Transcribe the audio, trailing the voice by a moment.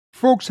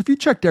Folks, have you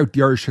checked out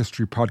the Irish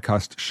History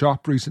Podcast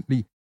shop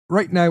recently?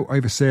 Right now, I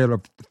have a sale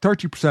of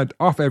 30%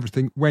 off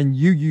everything when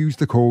you use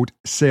the code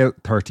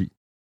SALE30.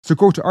 So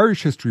go to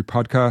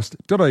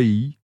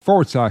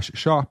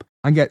irishhistorypodcast.ie/shop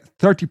and get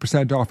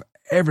 30% off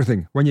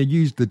everything when you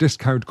use the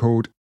discount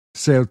code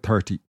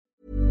SALE30.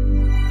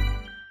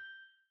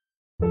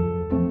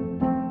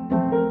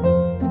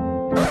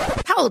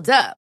 Hold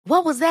up.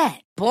 What was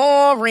that?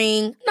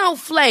 Boring. No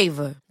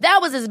flavor. That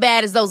was as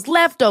bad as those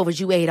leftovers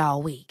you ate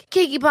all week.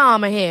 Keke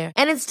Palmer here,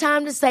 and it's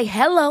time to say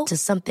hello to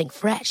something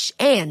fresh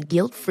and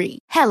guilt-free.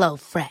 Hello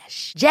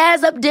Fresh.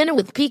 Jazz up dinner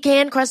with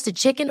pecan-crusted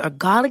chicken or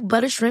garlic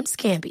butter shrimp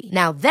scampi.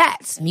 Now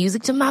that's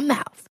music to my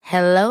mouth.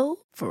 Hello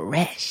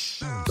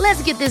Fresh.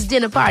 Let's get this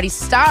dinner party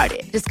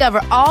started.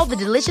 Discover all the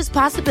delicious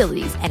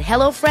possibilities at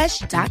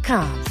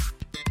hellofresh.com.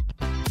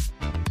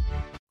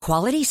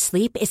 Quality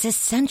sleep is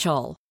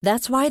essential.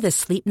 That's why the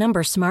Sleep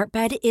Number Smart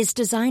Bed is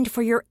designed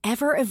for your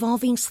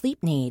ever-evolving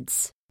sleep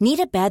needs. Need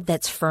a bed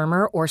that's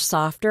firmer or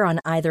softer on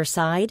either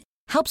side?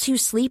 Helps you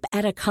sleep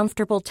at a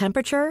comfortable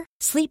temperature?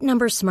 Sleep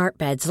Number Smart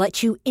Beds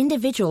let you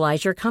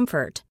individualize your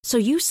comfort, so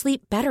you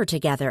sleep better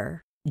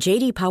together.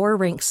 J.D. Power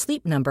ranks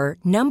Sleep Number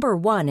number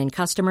 1 in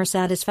customer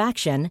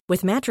satisfaction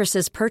with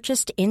mattresses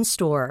purchased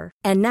in-store.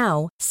 And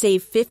now,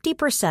 save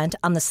 50%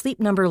 on the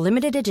Sleep Number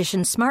Limited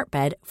Edition Smart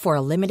Bed for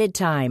a limited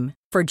time.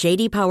 For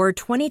J.D. Power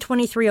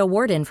 2023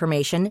 award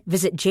information,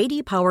 visit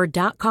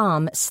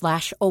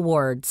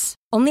jdpower.com/awards.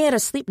 Only at a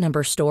Sleep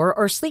Number store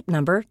or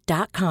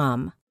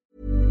sleepnumber.com.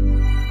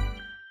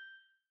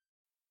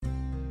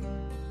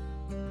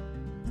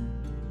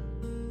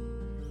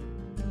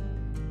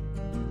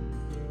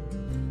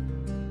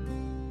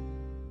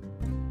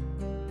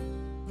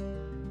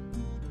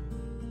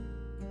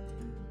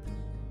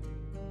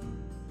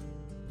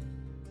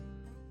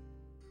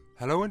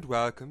 Hello and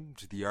welcome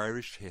to the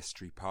Irish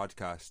History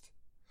Podcast.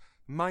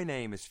 My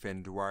name is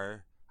Finn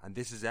Dwyer, and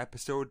this is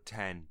episode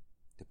 10,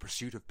 The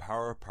Pursuit of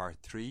Power Part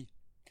 3,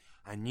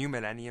 A New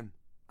Millennium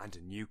and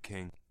a New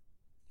King.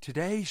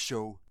 Today's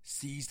show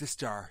sees the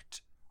start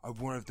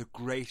of one of the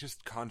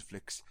greatest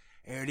conflicts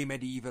early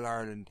medieval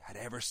Ireland had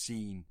ever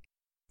seen.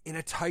 In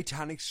a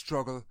titanic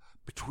struggle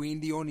between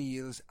the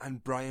O'Neills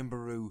and Brian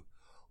Boru,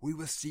 we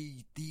will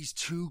see these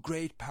two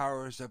great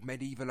powers of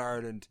medieval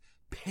Ireland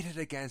pitted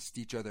against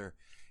each other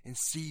in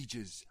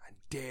sieges and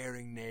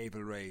daring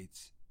naval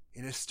raids,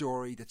 in a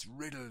story that's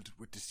riddled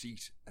with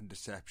deceit and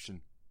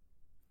deception.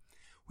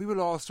 We will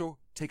also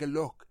take a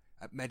look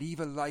at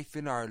medieval life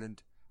in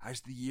Ireland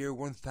as the year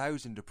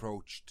 1000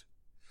 approached,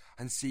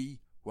 and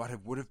see what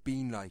it would have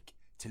been like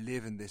to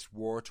live in this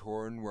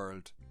war-torn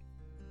world.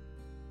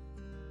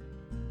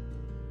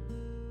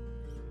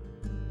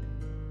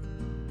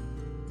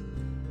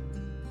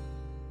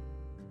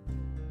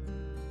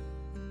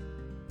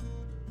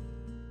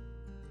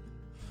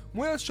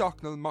 Muel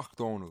Shocknall Mac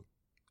Donal,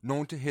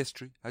 known to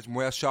history as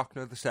Muel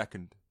Shocknall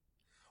II,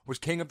 was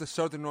king of the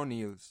Southern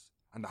O'Neills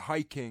and the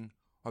High King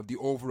of the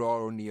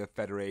overall O'Neill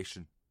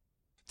Federation.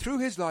 Through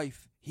his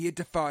life he had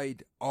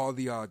defied all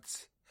the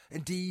odds.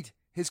 Indeed,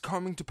 his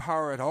coming to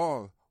power at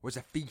all was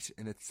a feat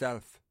in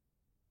itself.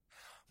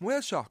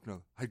 Muel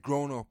Shocknall had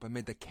grown up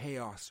amid the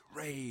chaos,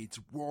 raids,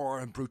 war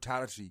and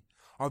brutality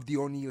of the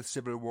O'Neill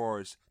civil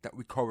wars that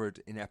we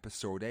covered in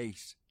episode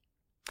 8.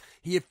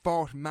 He had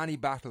fought many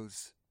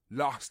battles,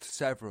 lost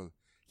several,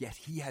 yet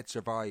he had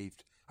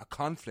survived a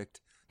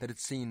conflict that had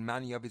seen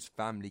many of his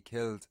family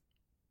killed.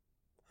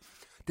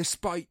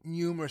 Despite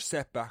numerous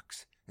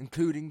setbacks,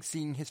 including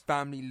seeing his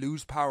family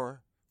lose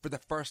power for the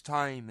first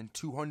time in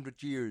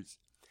 200 years,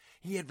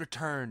 he had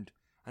returned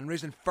and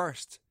risen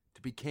first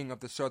to be king of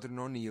the Southern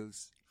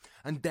O'Neills,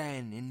 and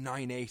then in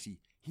 980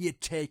 he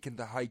had taken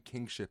the high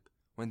kingship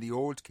when the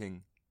old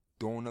king,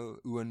 Donal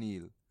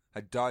O'Neill,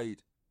 had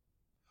died.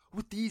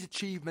 With these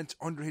achievements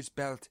under his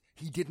belt,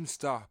 he didn't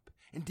stop.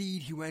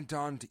 Indeed, he went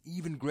on to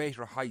even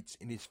greater heights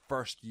in his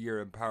first year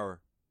in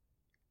power.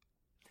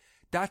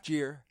 That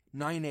year,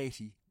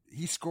 980,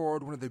 he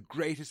scored one of the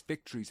greatest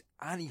victories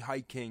any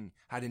High King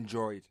had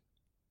enjoyed.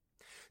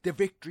 The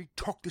victory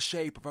took the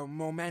shape of a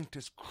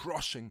momentous,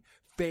 crushing,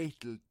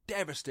 fatal,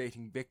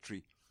 devastating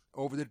victory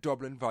over the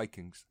Dublin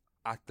Vikings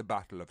at the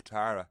Battle of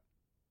Tara.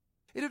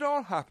 It had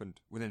all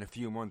happened within a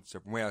few months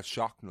of Muel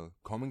Shocknall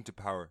coming to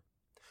power,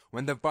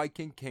 when the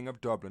Viking king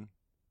of Dublin,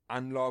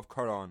 Anlá of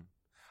Corán,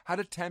 had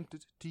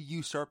attempted to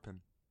usurp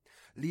him,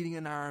 leading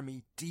an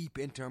army deep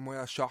into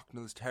Muel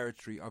Shocknall's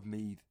territory of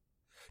Meath,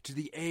 to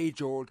the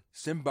age-old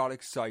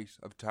symbolic site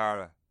of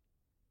Tara.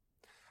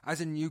 As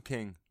a new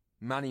king,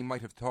 many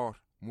might have thought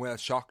Muel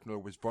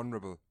Shocknall was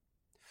vulnerable,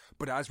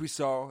 but as we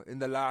saw in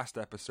the last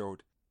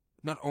episode,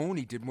 not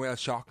only did Muel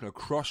Shocknall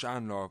crush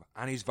Anlá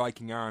and his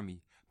Viking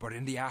army, but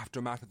in the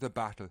aftermath of the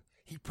battle,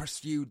 he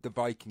pursued the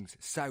Vikings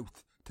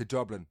south to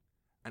Dublin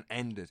and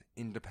ended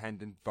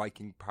independent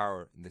Viking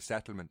power in the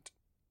settlement.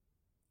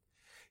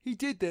 He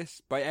did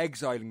this by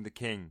exiling the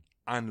king,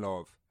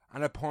 Anlá,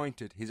 and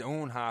appointed his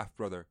own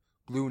half-brother,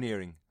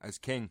 Glúnearing, as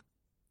king.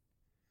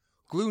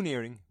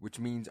 Glúnearing, which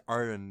means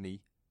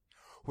Iron-Knee,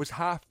 was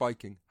half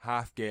Viking,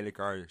 half Gaelic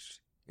Irish,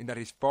 in that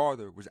his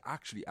father was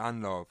actually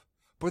Anlov,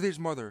 but his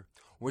mother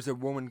was a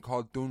woman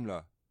called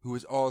Dunla, who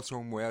was also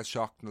Muel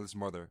Shocknall's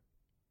mother.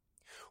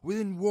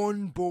 Within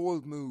one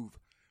bold move,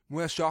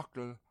 Muel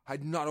Shocknall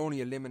had not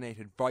only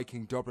eliminated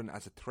Viking Dublin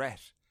as a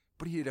threat,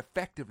 but he had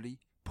effectively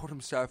put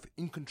himself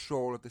in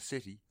control of the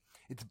city,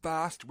 its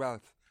vast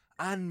wealth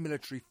and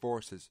military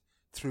forces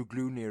through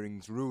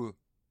Glúnearing's rule.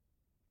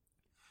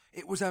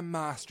 It was a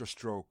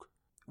masterstroke,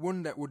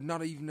 one that would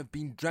not even have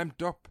been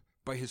dreamt up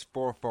by his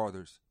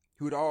forefathers,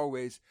 who had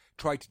always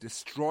tried to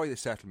destroy the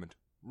settlement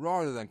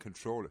rather than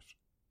control it.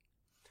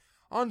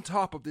 On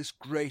top of this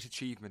great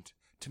achievement,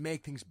 to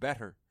make things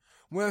better,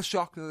 Muel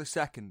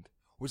Shocknall II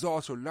was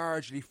also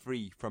largely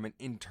free from an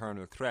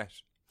internal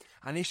threat,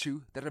 an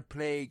issue that had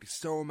plagued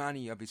so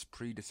many of his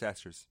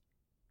predecessors.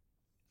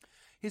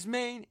 His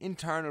main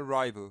internal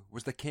rival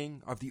was the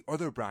king of the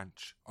other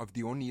branch of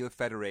the O'Neill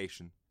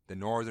Federation, the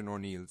Northern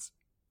O'Neills.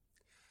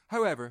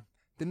 However,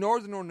 the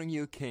Northern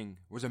O'Neill king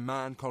was a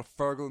man called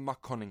Fergal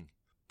mac Cunning,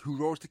 who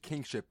rose to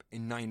kingship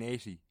in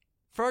 980.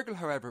 Fergal,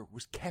 however,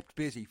 was kept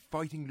busy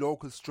fighting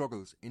local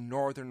struggles in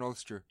northern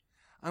Ulster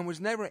and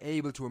was never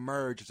able to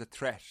emerge as a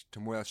threat to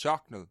Muel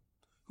Shocknall,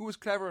 who was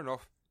clever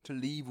enough to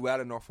leave well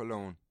enough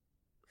alone.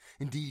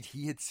 Indeed,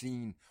 he had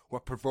seen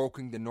what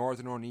provoking the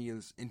Northern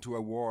O'Neills into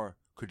a war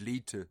could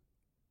lead to,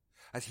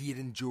 as he had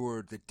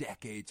endured the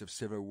decades of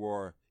civil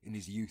war in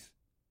his youth.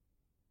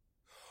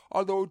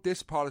 Although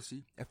this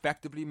policy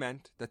effectively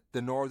meant that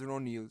the Northern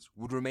O'Neills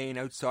would remain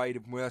outside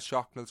of Muel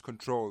Shocknall's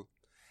control,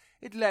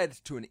 it led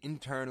to an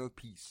internal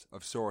peace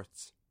of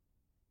sorts.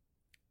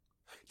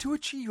 To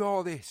achieve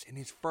all this in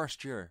his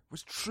first year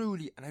was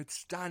truly an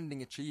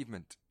outstanding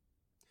achievement.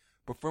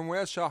 But for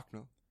Muel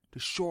Shocknall to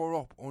shore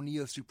up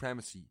O'Neill's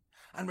supremacy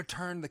and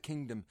return the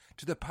kingdom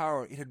to the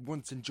power it had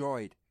once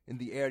enjoyed in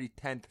the early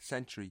 10th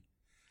century,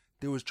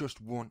 there was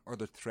just one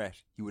other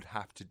threat he would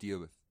have to deal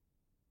with.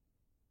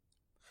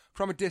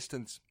 From a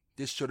distance,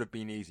 this should have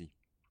been easy.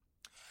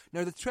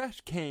 Now the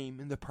threat came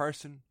in the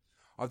person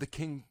of the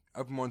King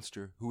of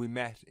Munster who we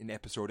met in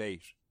episode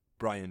 8,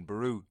 Brian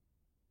Boru.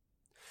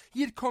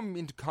 He had come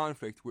into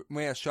conflict with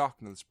Muel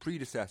Shocknall's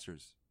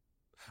predecessors,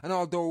 and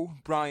although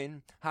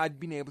Brian had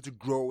been able to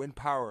grow in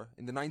power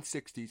in the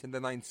 960s and the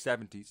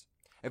 970s,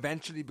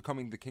 eventually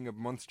becoming the King of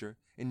Munster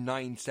in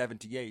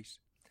 978,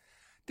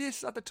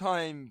 this at the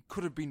time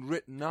could have been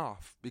written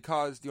off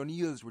because the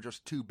O'Neills were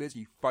just too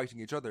busy fighting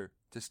each other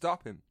to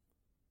stop him.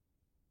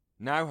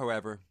 Now,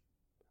 however,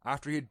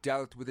 after he had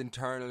dealt with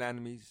internal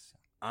enemies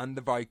and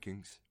the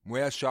Vikings,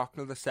 Muel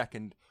Shocknall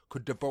II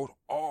could devote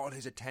all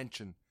his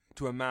attention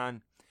to a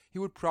man he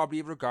would probably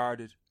have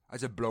regarded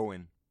as a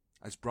blow-in,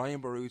 as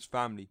Brian Boru's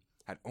family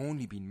had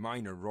only been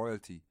minor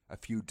royalty a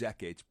few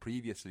decades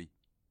previously.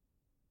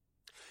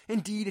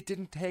 Indeed, it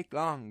didn't take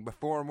long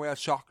before Muel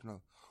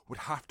Shocknall would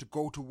have to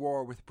go to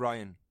war with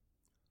Brian.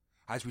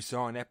 As we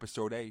saw in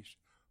episode 8,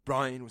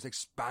 Brian was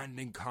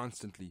expanding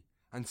constantly,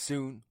 and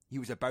soon he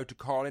was about to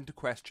call into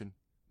question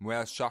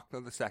Muel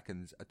Shocknall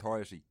II's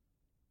authority.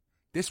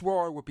 This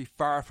war would be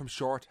far from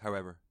short,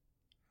 however.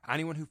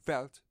 Anyone who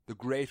felt the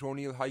great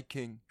O'Neill High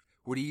King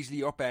would easily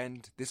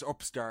upend this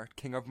upstart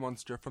King of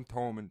Munster from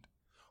Thomond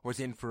was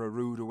in for a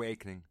rude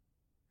awakening.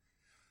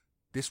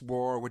 This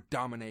war would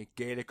dominate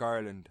Gaelic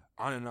Ireland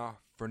on and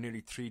off for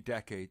nearly 3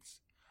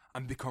 decades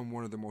and become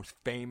one of the most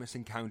famous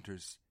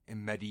encounters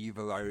in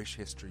medieval Irish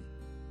history.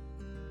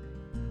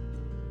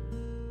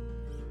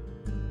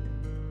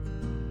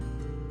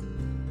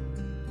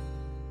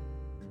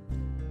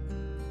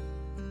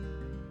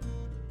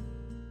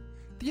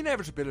 The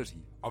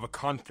inevitability of a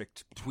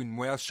conflict between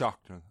Muel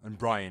Shocknall and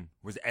Brian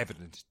was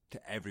evident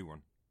to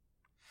everyone.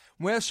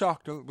 Muel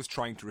Shocknall was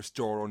trying to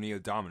restore O'Neill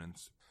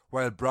dominance,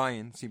 while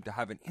Brian seemed to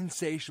have an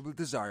insatiable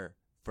desire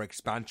for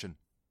expansion.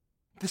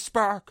 The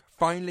spark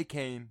finally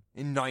came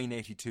in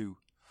 982,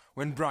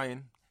 when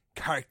Brian,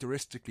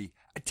 characteristically,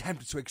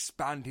 attempted to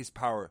expand his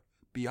power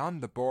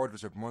beyond the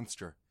borders of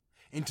Munster,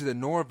 into the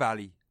Nore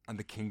Valley and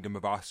the Kingdom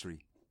of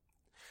Ossory.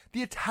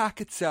 The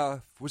attack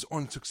itself was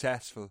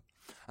unsuccessful,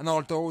 and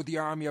although the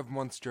army of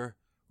Munster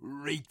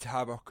wreaked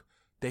havoc,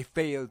 they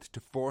failed to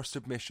force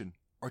submission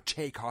or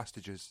take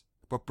hostages.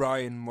 But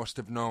Brian must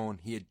have known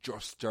he had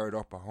just stirred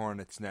up a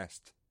hornet's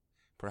nest,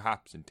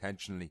 perhaps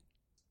intentionally.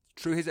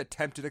 Through his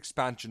attempted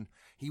expansion,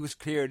 he was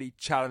clearly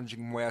challenging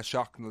Muel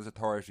Shocknall's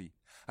authority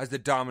as the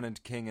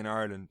dominant king in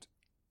Ireland.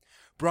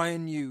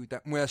 Brian knew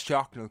that Muel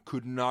Shocknall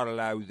could not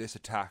allow this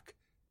attack.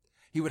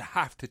 He would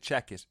have to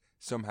check it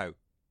somehow.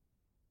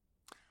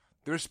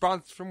 The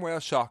response from Muel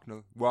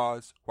Shocknall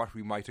was what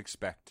we might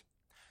expect: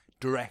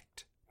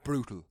 direct,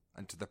 brutal,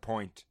 and to the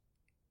point.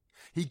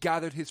 He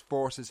gathered his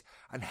forces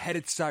and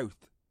headed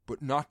south,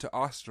 but not to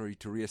Ossory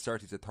to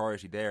reassert his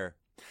authority there.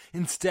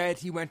 Instead,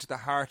 he went to the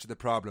heart of the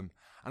problem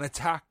and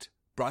attacked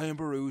Brian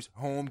Boru's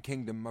home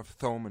kingdom of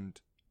Thomond.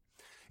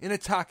 In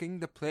attacking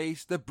the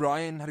place that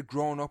Brian had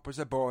grown up as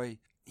a boy,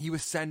 he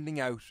was sending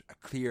out a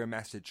clear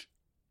message.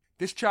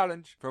 This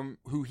challenge from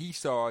who he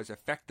saw as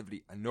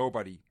effectively a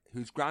nobody,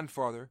 whose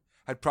grandfather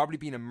had probably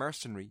been a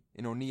mercenary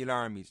in O'Neill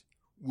armies,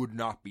 would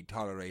not be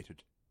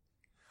tolerated.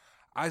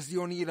 As the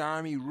O'Neill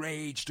army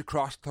raged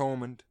across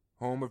Thomond,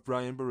 home of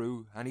Brian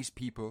Boru and his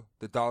people,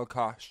 the Dál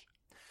Cais,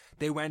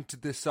 they went to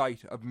the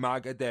site of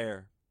Mag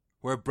Adair,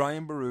 where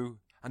Brian Boru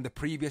and the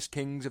previous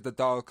kings of the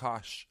Dál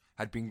Cais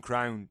had been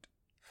crowned.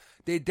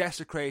 They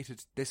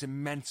desecrated this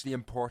immensely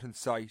important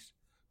site,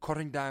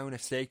 cutting down a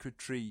sacred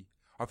tree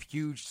of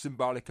huge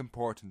symbolic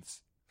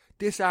importance.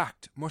 This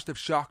act must have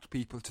shocked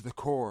people to the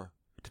core,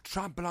 to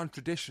trample on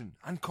tradition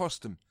and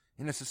custom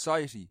in a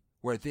society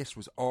where this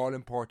was all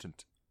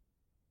important.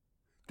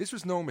 This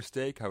was no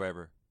mistake,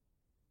 however.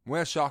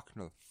 Muel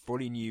Shocknall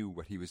fully knew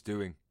what he was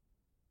doing.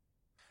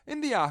 In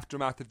the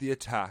aftermath of the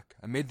attack,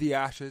 amid the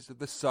ashes of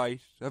the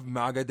site of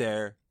Mag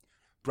Adair,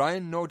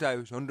 Brian no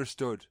doubt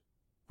understood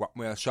what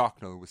Muel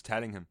Shocknall was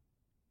telling him.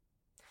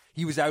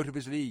 He was out of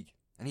his league,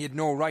 and he had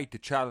no right to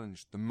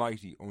challenge the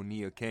mighty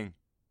O'Neill king.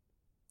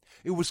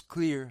 It was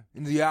clear,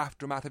 in the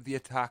aftermath of the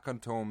attack on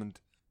Thomond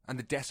and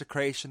the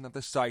desecration of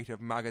the site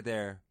of Mag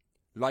Adair,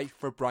 life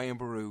for Brian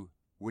Boru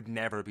would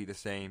never be the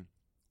same.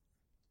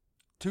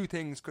 Two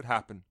things could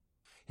happen.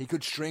 He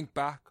could shrink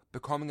back,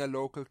 becoming a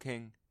local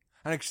king,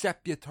 and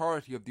accept the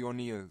authority of the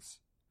O'Neills,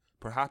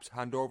 perhaps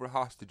hand over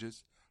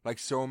hostages like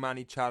so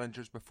many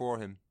challengers before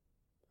him.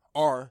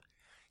 Or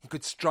he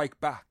could strike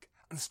back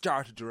and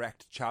start a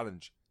direct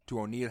challenge to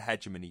O'Neill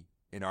hegemony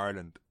in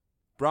Ireland.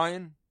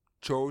 Brian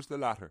chose the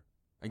latter,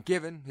 and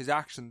given his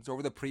actions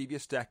over the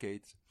previous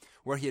decades,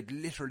 where he had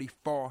literally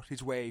fought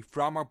his way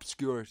from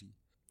obscurity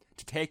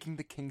to taking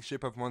the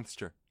kingship of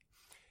Munster,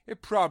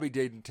 it probably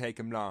didn't take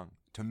him long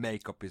to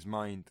make up his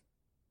mind.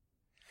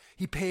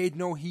 He paid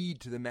no heed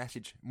to the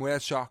message Muel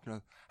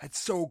Shocknall had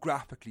so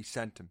graphically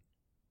sent him.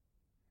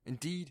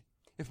 Indeed,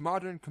 if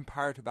modern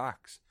comparative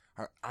acts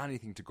are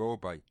anything to go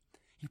by,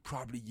 he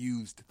probably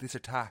used this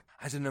attack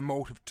as an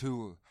emotive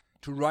tool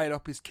to rile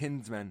up his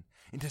kinsmen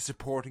into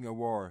supporting a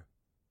war.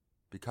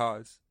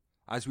 Because,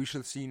 as we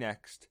shall see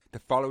next,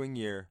 the following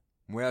year,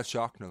 Muel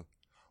Shocknall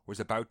was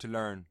about to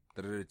learn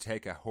that it would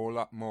take a whole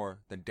lot more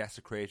than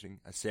desecrating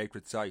a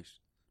sacred site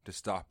to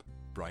stop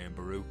Brian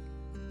Boru.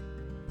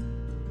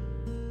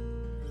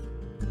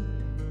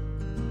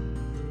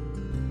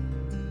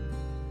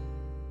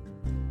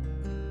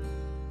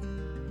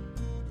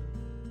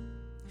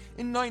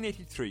 In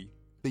 983,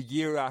 the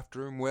year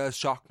after Muel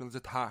Shocknall's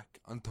attack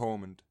on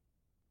Thomond,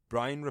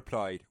 Brian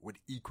replied with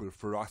equal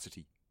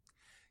ferocity.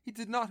 He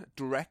did not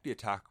directly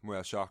attack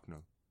Muel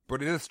Shocknall,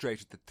 but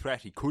illustrated the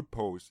threat he could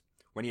pose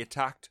when he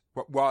attacked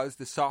what was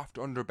the soft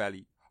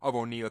underbelly of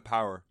O'Neill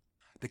power,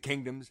 the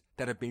kingdoms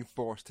that had been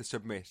forced to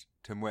submit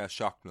to Muel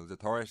Shocknall's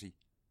authority.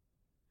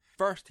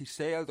 First he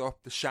sailed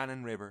up the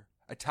Shannon River,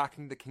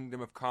 attacking the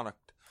kingdom of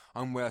Connacht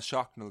on Muel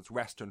Shocknall's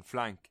western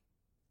flank.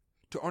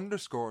 To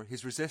underscore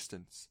his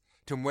resistance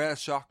to Muel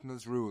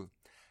Shocknall's rule,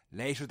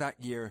 later that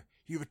year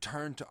he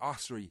returned to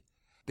Ossory,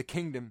 the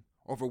kingdom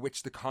over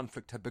which the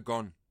conflict had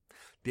begun.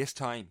 This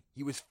time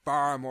he was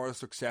far more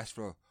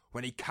successful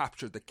when he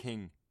captured the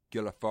king,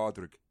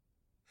 Gilafodrig.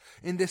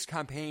 In this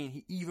campaign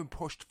he even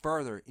pushed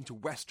further into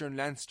western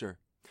Leinster,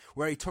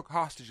 where he took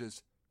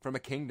hostages from a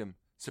kingdom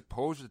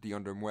supposedly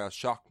under Muel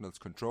Shocknall's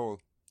control.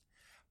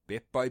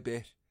 Bit by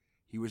bit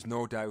he was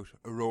no doubt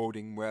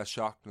eroding Muel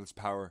Shocknall's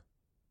power.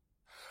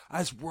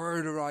 As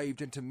word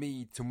arrived into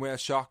Meath to Muel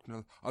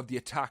Shocknall of the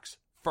attacks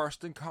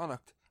first in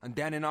Connacht and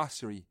then in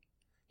Ossory,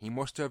 he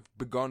must have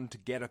begun to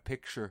get a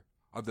picture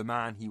of the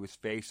man he was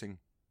facing.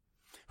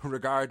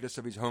 Regardless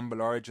of his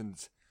humble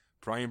origins,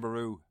 Brian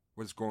Boru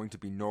was going to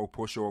be no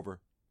pushover.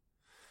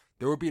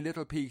 There would be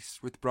little peace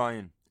with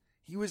Brian.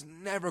 He was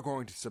never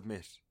going to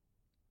submit.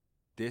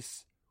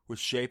 This was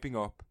shaping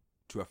up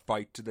to a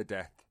fight to the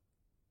death.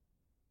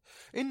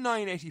 In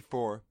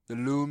 984, the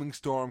looming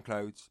storm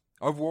clouds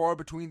of war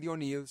between the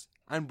O'Neills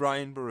and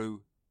Brian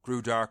Boru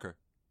grew darker.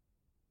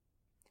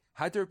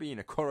 Had there been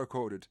a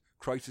colour-coded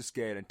crisis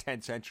scale in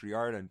 10th century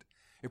Ireland,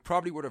 it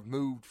probably would have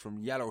moved from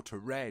yellow to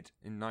red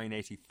in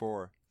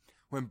 984,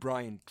 when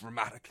Brian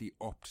dramatically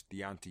upped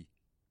the ante.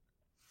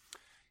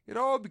 It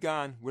all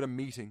began with a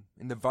meeting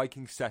in the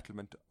Viking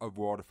settlement of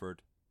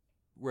Waterford,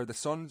 where the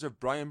sons of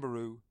Brian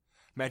Boru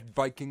met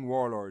Viking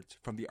warlords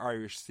from the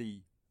Irish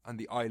Sea and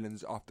the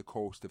islands off the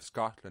coast of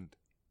Scotland.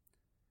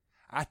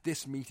 At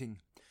this meeting,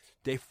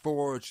 they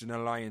forged an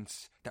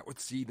alliance that would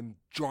see them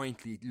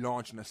jointly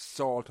launch an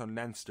assault on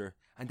Leinster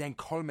and then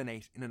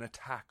culminate in an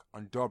attack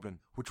on Dublin,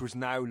 which was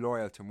now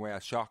loyal to Muel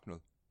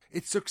Shocknall.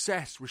 Its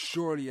success was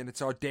surely in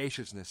its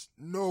audaciousness.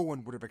 No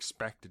one would have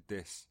expected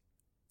this.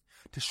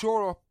 To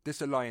shore up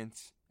this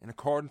alliance, in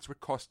accordance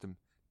with custom,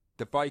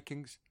 the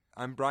Vikings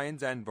and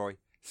Brian's envoy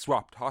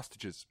swapped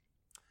hostages.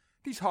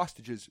 These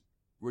hostages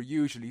were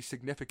usually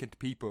significant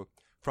people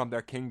from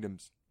their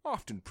kingdoms,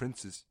 often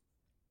princes.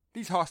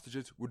 These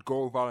hostages would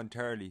go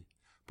voluntarily,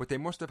 but they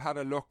must have had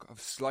a look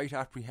of slight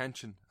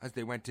apprehension as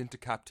they went into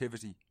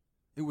captivity.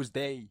 It was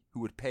they who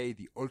would pay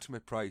the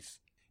ultimate price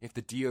if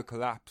the deal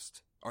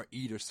collapsed or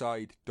either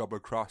side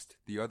double-crossed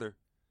the other.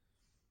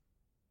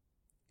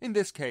 In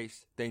this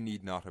case, they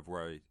need not have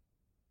worried.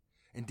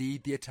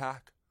 Indeed, the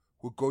attack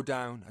would go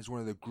down as one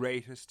of the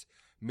greatest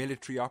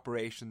military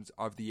operations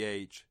of the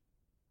age.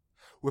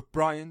 With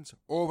Brian's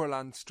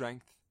overland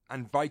strength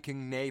and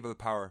Viking naval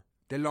power,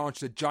 they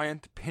launched a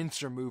giant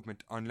pincer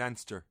movement on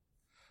Leinster.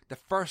 The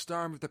first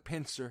arm of the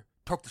pincer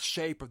took the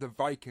shape of the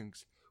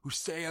Vikings, who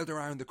sailed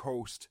around the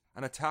coast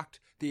and attacked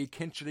the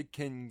Aikinshalik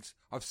kings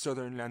of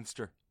southern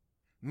Leinster.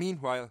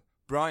 Meanwhile,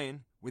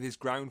 Brian, with his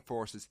ground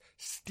forces,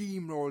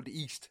 steamrolled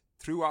east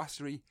through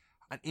Ossory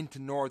and into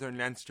northern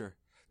Leinster.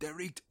 They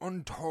wreaked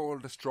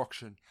untold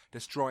destruction,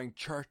 destroying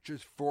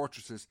churches,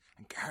 fortresses,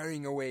 and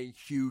carrying away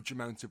huge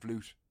amounts of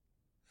loot.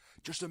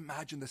 Just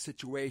imagine the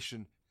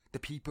situation the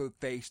people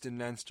faced in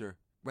Leinster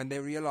when they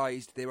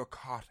realised they were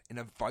caught in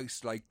a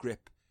vice-like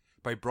grip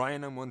by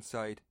Brian on one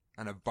side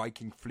and a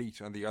Viking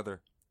fleet on the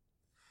other.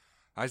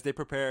 As they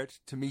prepared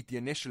to meet the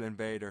initial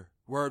invader,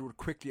 word would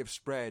quickly have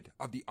spread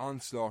of the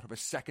onslaught of a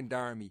second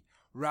army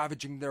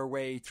ravaging their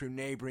way through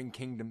neighbouring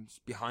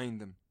kingdoms behind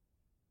them.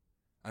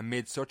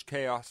 Amid such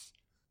chaos,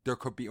 there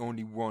could be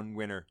only one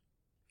winner,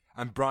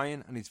 and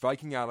Brian and his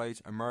Viking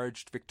allies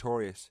emerged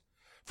victorious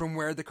from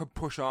where they could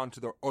push on to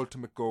their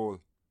ultimate goal,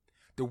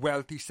 the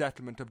wealthy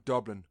settlement of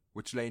Dublin,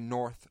 which lay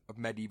north of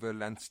medieval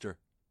Leinster.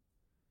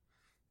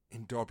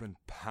 In Dublin,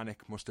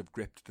 panic must have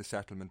gripped the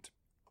settlement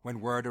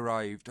when word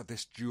arrived of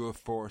this dual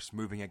force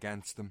moving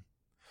against them,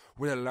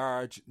 with a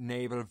large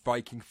naval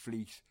Viking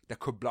fleet that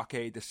could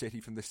blockade the city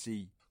from the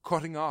sea,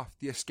 cutting off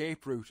the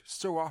escape route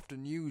so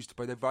often used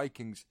by the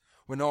Vikings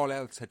when all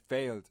else had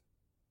failed.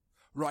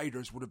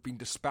 Riders would have been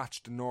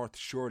dispatched north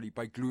surely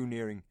by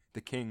Glúnearing,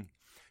 the king,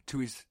 to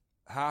his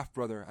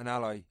half-brother and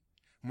ally,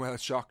 Muel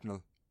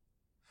Shocknall.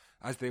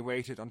 As they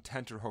waited on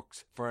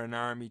tenterhooks for an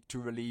army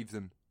to relieve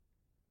them,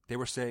 they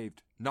were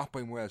saved not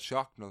by Muel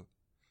Shocknall,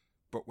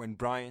 but when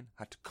Brian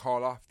had to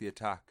call off the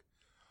attack,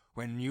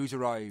 when news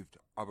arrived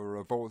of a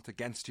revolt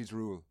against his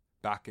rule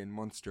back in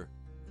Munster.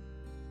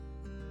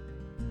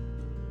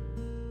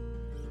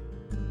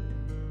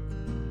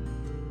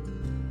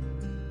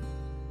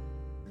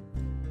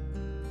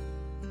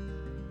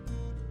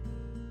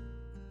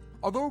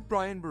 Although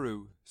Brian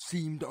Boru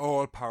seemed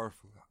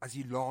all-powerful as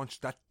he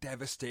launched that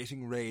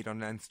devastating raid on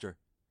Leinster,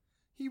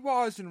 he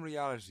was in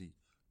reality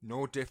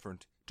no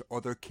different to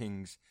other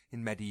kings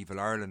in medieval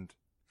Ireland,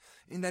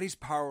 in that his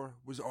power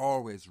was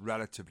always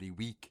relatively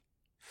weak.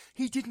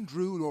 He didn't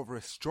rule over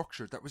a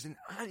structure that was in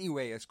any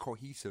way as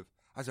cohesive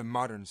as a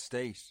modern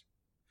state.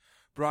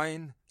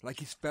 Brian,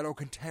 like his fellow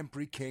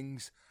contemporary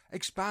kings,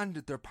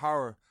 expanded their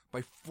power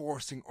by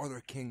forcing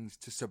other kings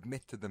to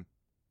submit to them.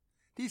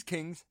 These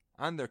kings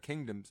and their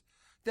kingdoms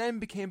then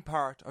became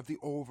part of the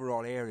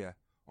overall area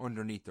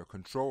underneath their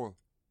control,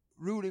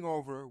 ruling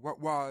over what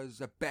was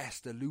at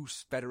best a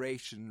loose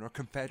federation or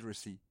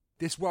confederacy.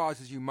 This was,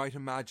 as you might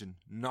imagine,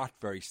 not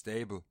very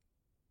stable.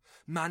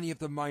 Many of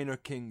the minor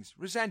kings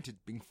resented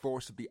being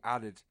forcibly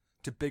added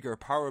to bigger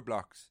power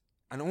blocks,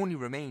 and only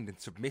remained in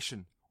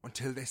submission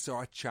until they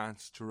saw a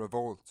chance to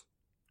revolt.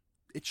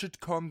 It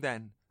should come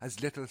then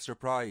as little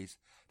surprise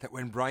that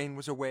when Brian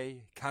was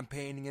away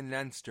campaigning in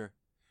Leinster,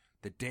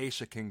 the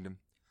Dacia kingdom,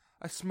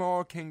 a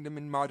small kingdom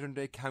in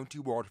modern-day County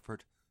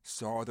Waterford,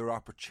 saw their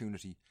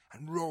opportunity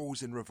and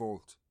rose in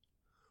revolt.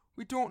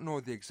 We don't know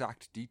the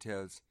exact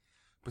details,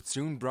 but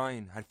soon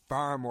Brian had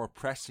far more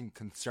pressing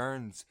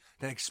concerns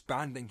than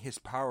expanding his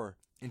power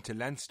into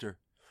Leinster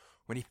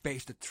when he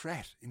faced a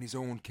threat in his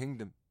own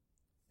kingdom.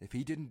 If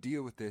he didn't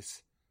deal with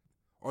this,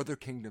 other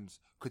kingdoms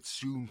could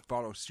soon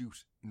follow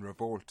suit in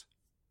revolt.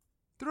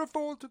 The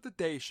revolt of the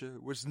Dacia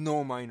was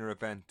no minor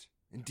event.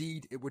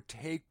 Indeed, it would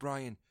take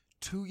Brian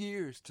 2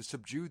 years to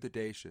subdue the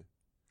Dacia.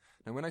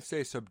 Now when I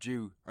say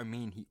subdue, I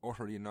mean he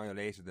utterly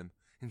annihilated them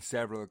in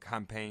several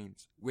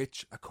campaigns,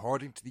 which,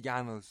 according to the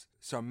annals,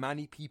 saw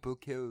many people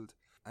killed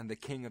and the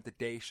king of the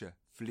Dacia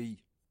flee.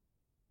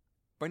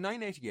 By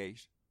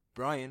 988,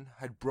 Brian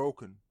had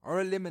broken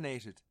or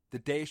eliminated the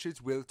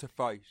Dacia's will to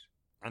fight,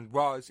 and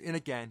was in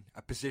again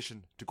a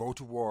position to go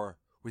to war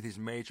with his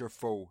major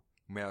foe,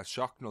 Muel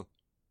Shocknall.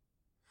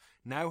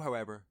 Now,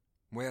 however,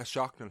 Muel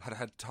Shocknall had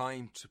had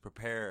time to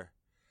prepare,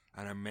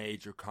 and a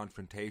major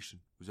confrontation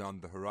was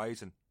on the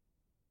horizon.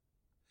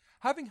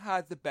 Having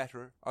had the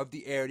better of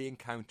the early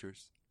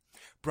encounters,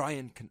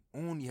 Brian can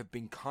only have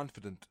been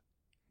confident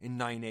in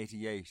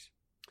 988.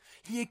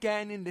 He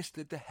again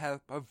enlisted the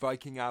help of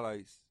Viking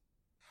allies.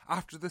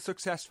 After the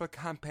successful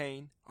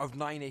campaign of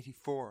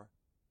 984,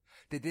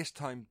 they this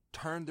time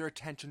turned their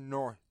attention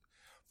north,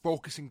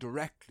 focusing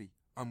directly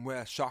on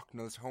Muel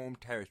Shocknall's home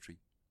territory.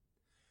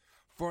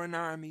 For an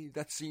army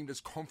that seemed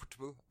as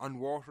comfortable on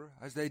water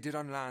as they did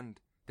on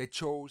land, they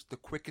chose the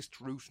quickest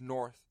route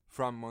north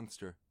from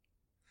Munster.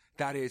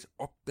 That is,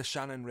 up the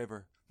Shannon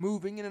River,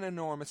 moving in an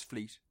enormous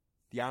fleet.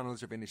 The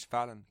annals of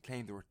Innisfallen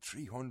claim there were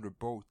 300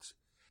 boats.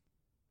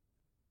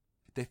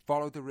 They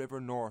followed the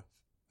river north,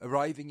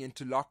 arriving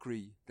into Lough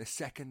Ree, the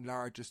second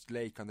largest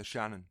lake on the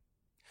Shannon.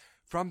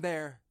 From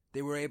there,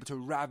 they were able to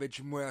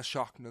ravage Muel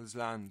Shocknall's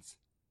lands.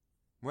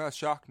 Muel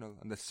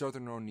Shocknall and the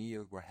southern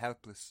O'Neill were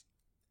helpless.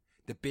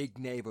 The big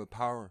naval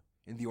power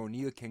in the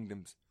O'Neill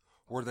kingdoms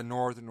were the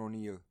northern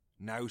O'Neill,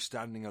 now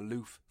standing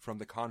aloof from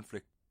the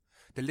conflict.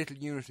 The little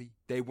unity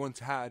they once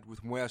had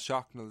with Muel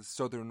Shocknell's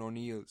Southern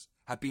O'Neills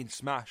had been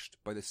smashed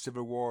by the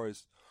civil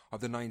wars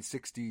of the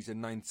 960s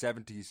and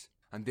 970s,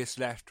 and this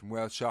left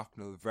Muel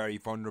Shocknell very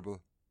vulnerable.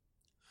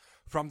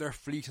 From their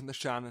fleet on the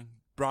Shannon,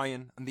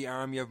 Brian and the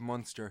army of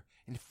Munster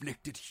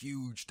inflicted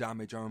huge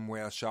damage on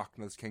Muel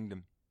Shocknell's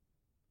kingdom.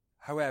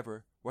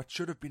 However, what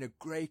should have been a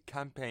great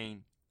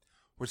campaign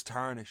was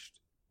tarnished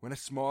when a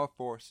small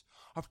force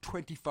of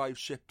 25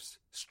 ships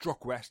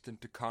struck west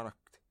into Connacht.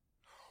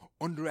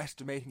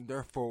 Underestimating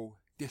their foe,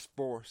 this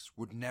force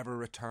would never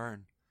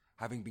return,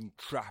 having been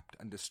trapped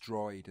and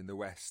destroyed in the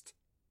west.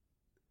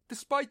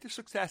 Despite the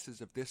successes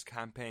of this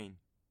campaign,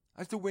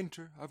 as the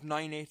winter of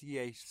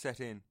 988 set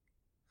in,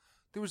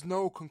 there was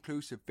no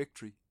conclusive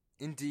victory.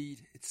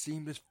 Indeed, it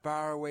seemed as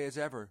far away as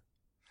ever,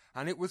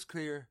 and it was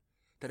clear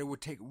that it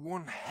would take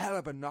one hell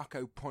of a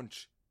knockout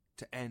punch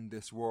to end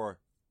this war.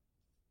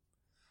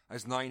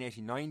 As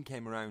 989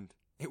 came around,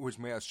 it was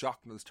Muel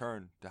Shocknell's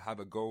turn to have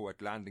a go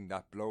at landing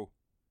that blow.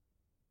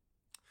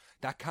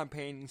 That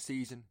campaigning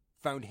season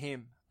found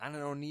him and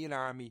an O'Neill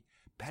army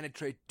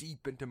penetrate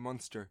deep into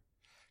Munster,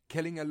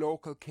 killing a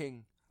local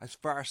king as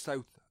far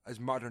south as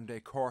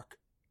modern-day Cork.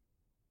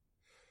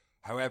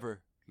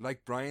 However,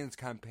 like Brian's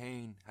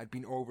campaign had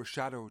been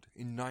overshadowed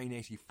in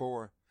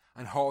 984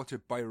 and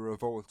halted by a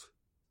revolt,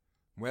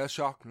 Muel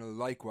Shocknell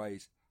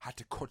likewise had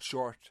to cut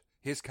short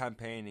his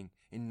campaigning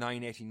in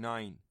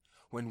 989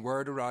 when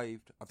word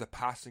arrived of the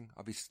passing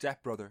of his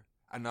stepbrother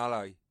and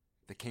ally,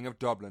 the King of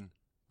Dublin,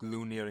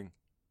 Glúnearing.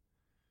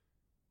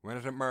 When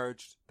it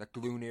emerged that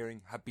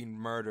Glúnearing had been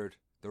murdered,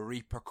 the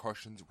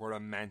repercussions were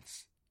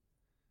immense.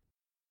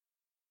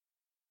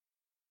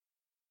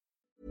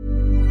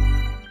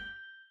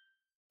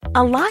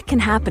 A lot can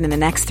happen in the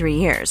next 3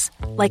 years.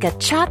 Like a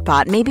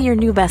chatbot may be your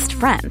new best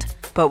friend.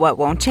 But what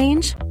won't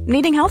change?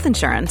 Needing health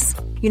insurance.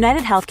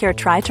 United Healthcare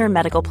Tri-Term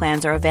Medical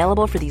Plans are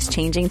available for these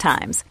changing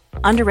times.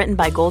 Underwritten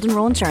by Golden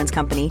Rule Insurance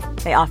Company,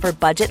 they offer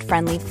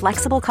budget-friendly,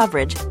 flexible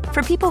coverage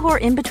for people who are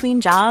in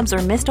between jobs or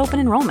missed open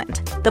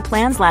enrollment. The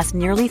plans last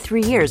nearly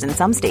 3 years in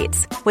some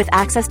states, with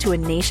access to a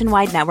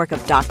nationwide network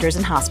of doctors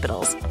and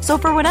hospitals. So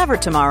for whatever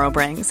tomorrow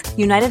brings,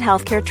 United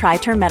Healthcare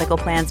Tri-Term Medical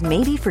Plans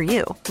may be for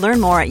you.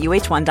 Learn more at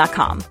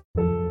uh1.com.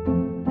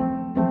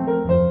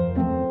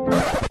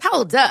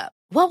 Hold up.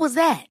 What was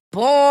that?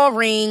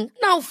 Boring.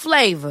 No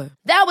flavor.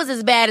 That was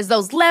as bad as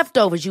those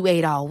leftovers you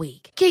ate all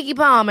week. Keke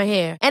Palmer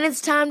here, and it's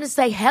time to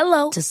say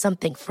hello to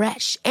something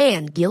fresh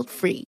and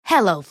guilt-free.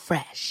 Hello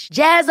Fresh.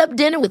 Jazz up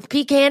dinner with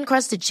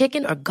pecan-crusted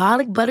chicken or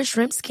garlic butter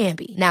shrimp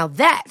scampi. Now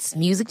that's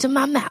music to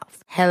my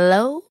mouth.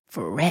 Hello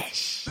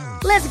Fresh.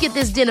 Let's get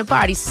this dinner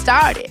party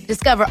started.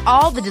 Discover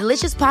all the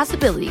delicious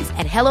possibilities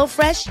at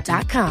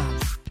hellofresh.com.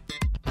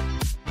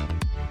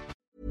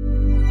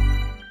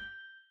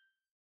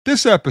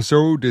 This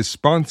episode is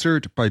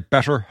sponsored by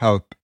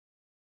BetterHelp.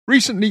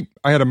 Recently,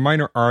 I had a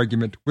minor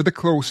argument with a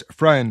close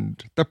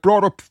friend that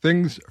brought up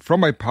things from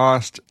my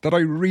past that I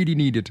really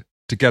needed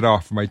to get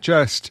off my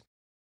chest.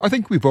 I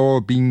think we've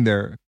all been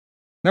there.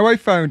 Now, I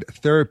found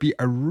therapy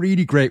a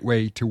really great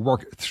way to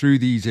work through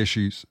these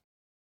issues.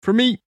 For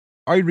me,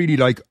 I really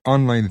like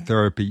online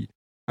therapy,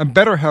 and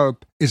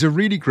BetterHelp is a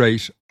really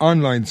great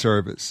online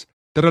service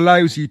that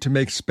allows you to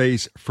make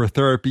space for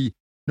therapy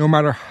no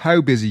matter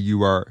how busy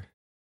you are.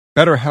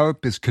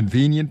 BetterHelp is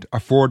convenient,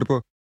 affordable,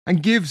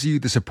 and gives you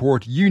the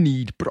support you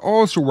need, but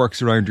also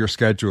works around your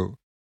schedule.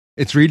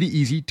 It's really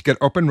easy to get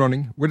up and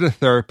running with a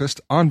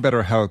therapist on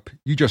BetterHelp.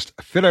 You just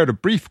fill out a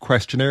brief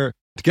questionnaire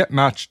to get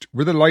matched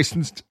with a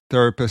licensed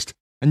therapist,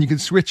 and you can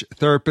switch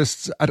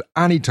therapists at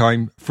any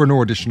time for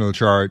no additional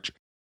charge.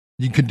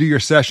 You can do your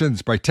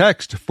sessions by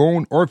text,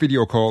 phone, or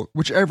video call,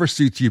 whichever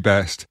suits you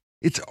best.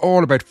 It's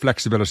all about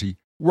flexibility,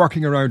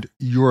 working around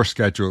your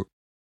schedule.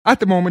 At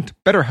the moment,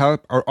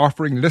 BetterHelp are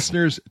offering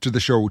listeners to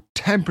the show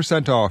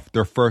 10% off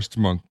their first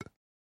month.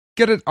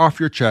 Get it off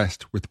your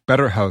chest with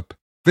BetterHelp.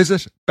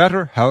 Visit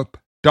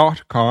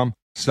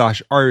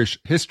betterhelp.com/Irish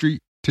history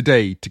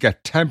today to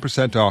get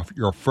 10% off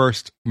your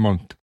first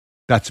month.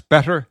 That's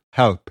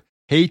BetterHelp,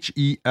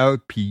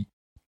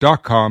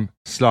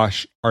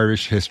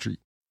 HELP.com/Irish history.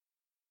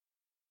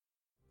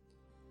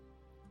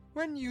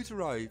 When news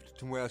arrived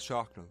to Muel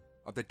Shocknell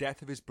of the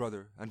death of his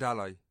brother and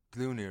ally,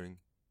 Glúnearing,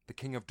 the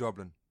King of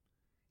Dublin,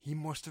 he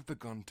must have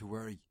begun to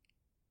worry.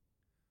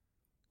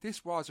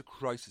 This was a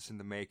crisis in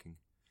the making,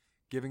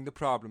 given the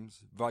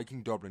problems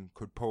Viking Dublin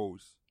could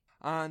pose,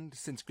 and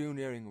since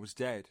Glúnearing was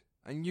dead,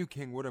 a new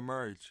king would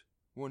emerge,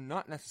 one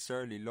not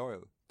necessarily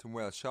loyal to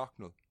Muel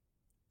Shocknell.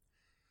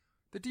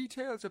 The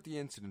details of the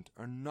incident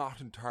are not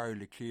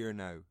entirely clear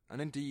now,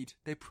 and indeed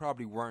they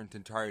probably weren't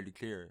entirely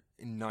clear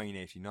in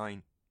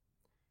 989.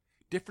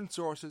 Different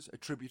sources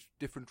attribute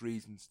different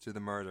reasons to the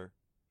murder.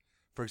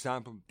 For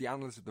example, the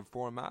Annals of the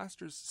Four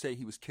Masters say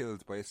he was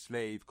killed by a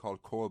slave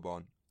called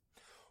Colbán,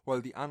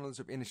 while the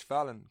Annals of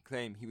Inishvallen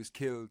claim he was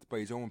killed by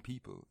his own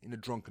people in a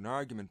drunken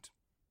argument.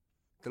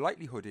 The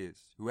likelihood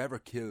is, whoever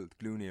killed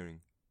Glúnearing,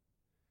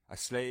 a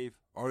slave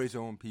or his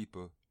own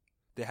people,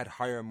 they had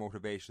higher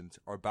motivations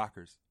or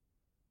backers.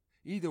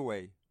 Either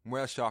way,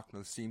 Muel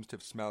Shocknell seems to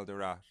have smelled a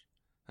rat,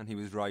 and he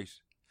was right,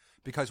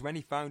 because when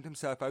he found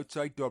himself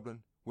outside Dublin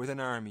with an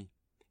army,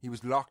 he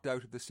was locked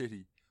out of the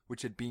city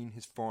which had been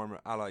his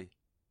former ally.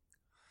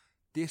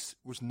 This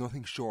was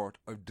nothing short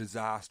of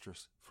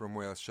disastrous for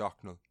Muel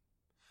Shocknell.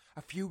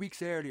 A few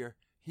weeks earlier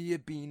he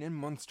had been in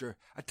Munster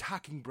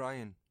attacking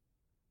Brian.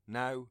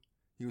 Now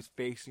he was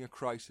facing a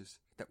crisis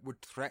that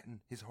would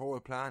threaten his whole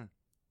plan.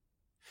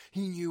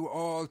 He knew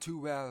all too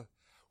well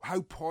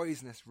how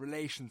poisonous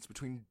relations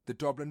between the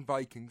Dublin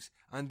Vikings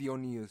and the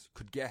O'Neills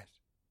could get.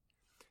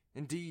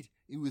 Indeed,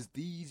 it was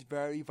these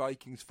very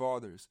Vikings'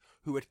 fathers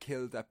who had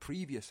killed a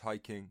previous High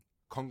King,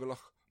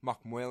 Congolach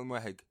Mac Muel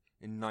Muehig,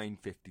 in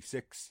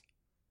 956.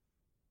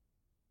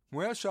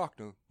 Muel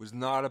Shocknell was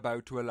not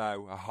about to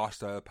allow a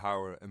hostile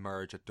power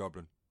emerge at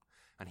Dublin,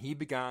 and he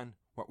began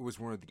what was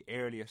one of the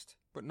earliest,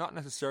 but not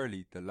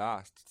necessarily the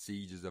last,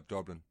 sieges of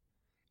Dublin.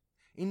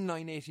 In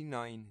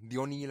 989, the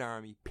O'Neill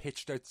army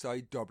pitched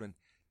outside Dublin,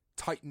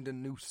 tightened a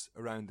noose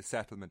around the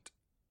settlement.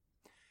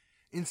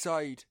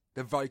 Inside,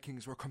 the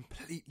Vikings were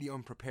completely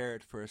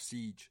unprepared for a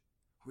siege,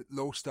 with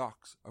low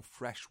stocks of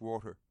fresh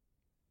water.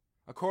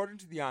 According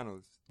to the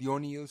annals, the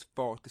O'Neills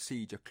fought the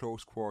siege at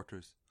close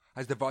quarters,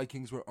 as the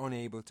Vikings were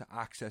unable to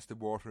access the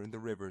water in the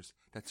rivers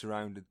that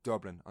surrounded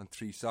Dublin on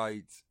three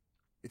sides.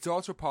 It's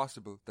also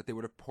possible that they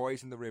would have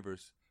poisoned the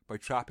rivers by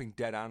trapping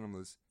dead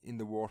animals in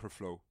the water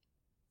flow.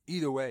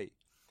 Either way,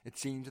 it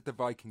seems that the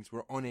Vikings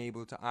were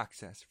unable to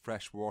access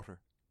fresh water.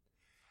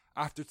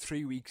 After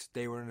 3 weeks,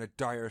 they were in a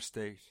dire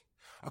state.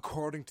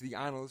 According to the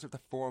annals of the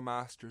Four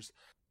Masters,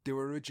 they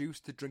were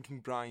reduced to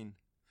drinking brine,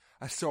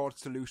 a salt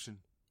solution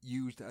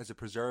used as a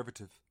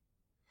preservative.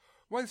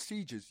 While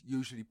sieges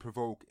usually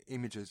provoke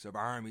images of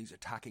armies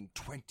attacking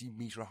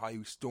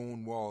 20-metre-high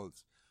stone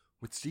walls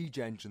with siege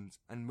engines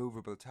and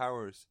movable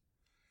towers,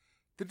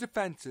 the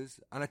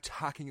defences and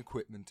attacking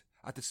equipment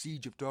at the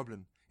Siege of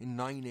Dublin in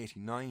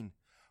 989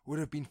 would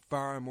have been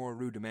far more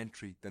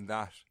rudimentary than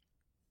that.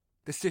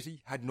 The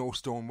city had no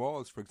stone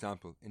walls, for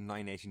example, in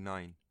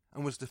 989,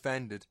 and was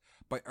defended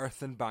by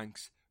earthen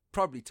banks,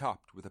 probably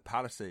topped with a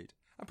palisade,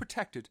 and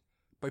protected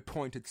by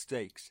pointed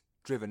stakes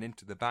driven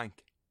into the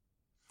bank.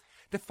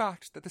 The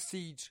fact that the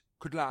siege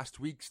could last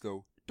weeks,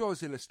 though,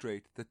 does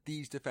illustrate that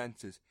these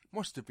defences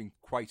must have been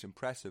quite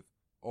impressive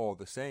all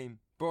the same,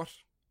 but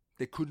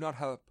they could not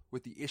help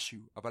with the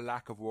issue of a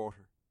lack of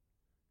water.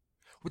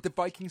 With the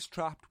Vikings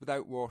trapped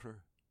without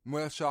water,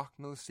 Muel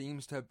Shocknell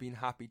seems to have been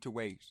happy to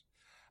wait,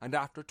 and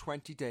after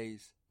 20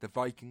 days the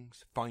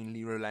Vikings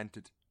finally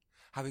relented,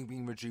 having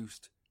been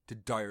reduced to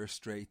dire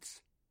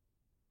straits.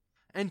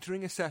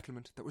 Entering a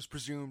settlement that was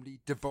presumably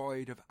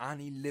devoid of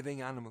any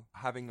living animal,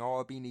 having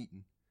all been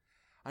eaten,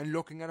 and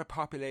looking at a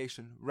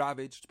population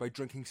ravaged by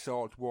drinking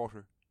salt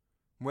water,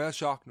 Muel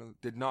Shocknell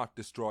did not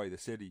destroy the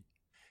city.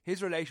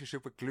 His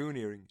relationship with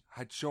Glúnearing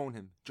had shown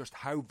him just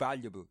how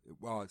valuable it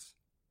was.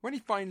 When he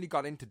finally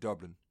got into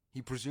Dublin,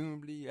 he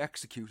presumably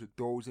executed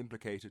those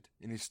implicated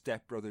in his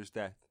stepbrother's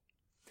death.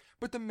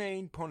 But the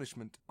main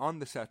punishment on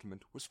the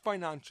settlement was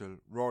financial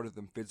rather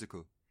than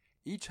physical.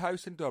 Each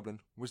house in Dublin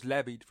was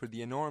levied for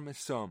the enormous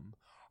sum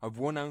of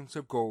 1 ounce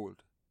of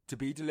gold to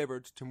be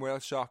delivered to Muel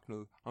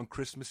Shocknell on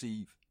Christmas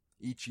Eve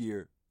each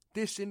year.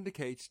 This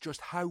indicates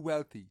just how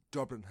wealthy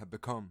Dublin had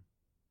become.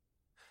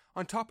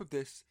 On top of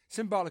this,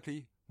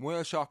 symbolically,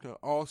 Muel Shocknell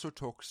also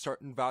took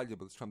certain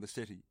valuables from the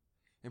city,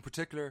 in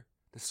particular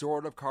the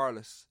Sword of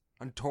Carlos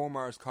and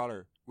Tomar's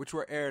collar, which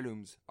were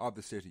heirlooms of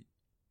the city.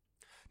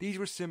 These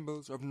were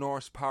symbols of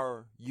Norse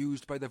power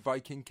used by the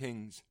Viking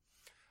kings,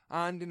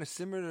 and in a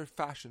similar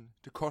fashion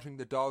to cutting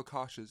the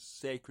Dalcash's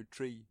sacred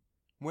tree,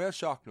 Muel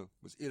Shocknell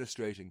was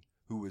illustrating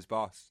who was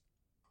boss.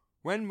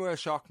 When Muel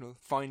Shocknell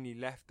finally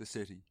left the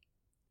city,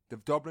 the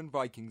Dublin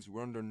Vikings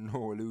were under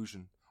no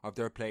illusion of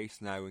their place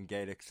now in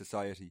Gaelic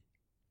society.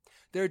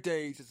 Their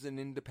days as an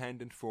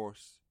independent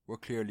force were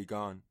clearly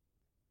gone.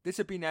 This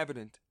had been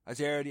evident as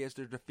early as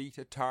their defeat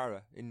at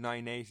Tara in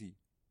 980.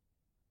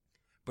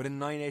 But in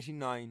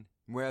 989,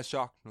 Muel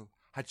Shocknell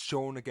had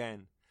shown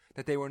again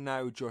that they were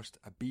now just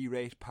a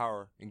B-rate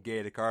power in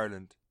Gaelic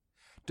Ireland,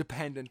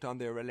 dependent on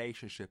their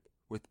relationship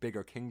with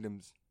bigger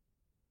kingdoms.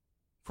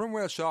 For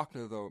Muel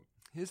Shocknell, though,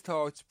 his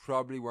thoughts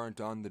probably weren't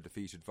on the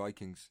defeated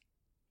Vikings.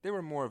 They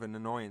were more of an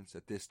annoyance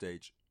at this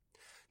stage.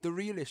 The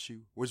real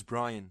issue was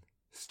Brian,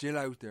 still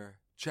out there,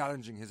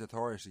 challenging his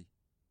authority.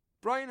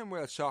 Brian and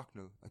Muel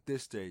Shocknell, at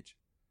this stage,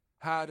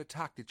 had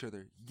attacked each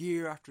other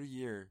year after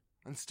year,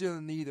 and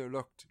still neither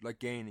looked like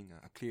gaining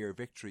a clear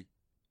victory.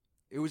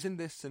 It was in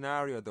this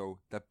scenario, though,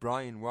 that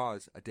Brian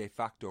was a de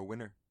facto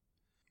winner.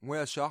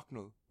 Muel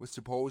Shocknell was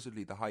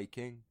supposedly the High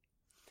King,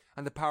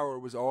 and the power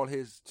was all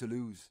his to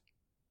lose.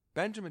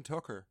 Benjamin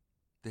Tucker,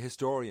 the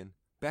historian,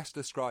 best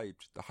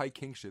described the High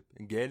Kingship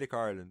in Gaelic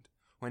Ireland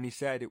when he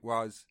said it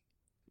was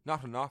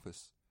not an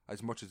office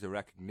as much as a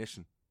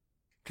recognition.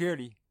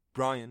 Clearly,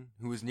 Brian,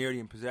 who was nearly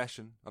in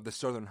possession of the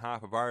southern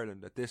half of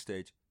Ireland at this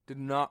stage, did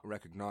not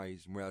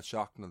recognise Muel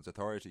Shocknell's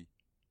authority.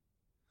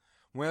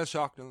 Muel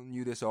Shocknell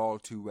knew this all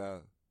too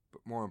well,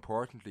 but more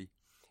importantly,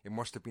 it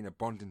must have been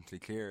abundantly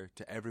clear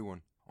to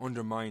everyone,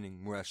 undermining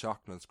Muel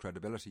Shocknell's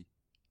credibility.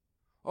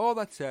 All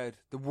that said,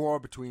 the war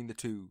between the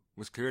two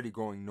was clearly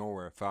going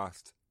nowhere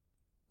fast.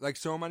 Like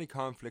so many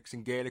conflicts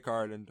in Gaelic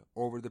Ireland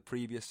over the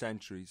previous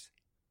centuries,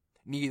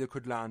 neither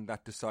could land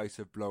that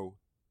decisive blow.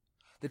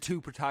 The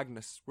two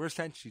protagonists were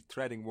essentially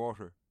treading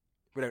water,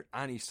 without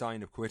any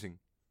sign of quitting.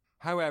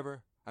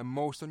 However, a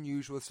most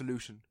unusual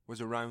solution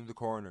was around the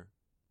corner.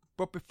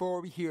 But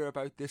before we hear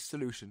about this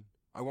solution,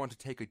 I want to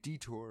take a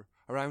detour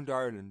around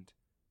Ireland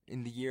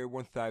in the year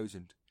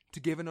 1000 to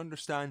give an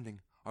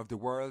understanding of the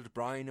world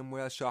Brian and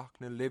Muel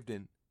Shocknell lived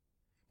in.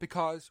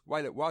 Because,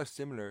 while it was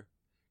similar,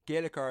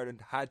 Gaelic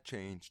Ireland had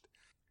changed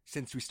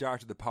since we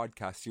started the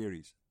podcast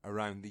series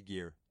around the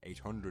year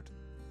 800.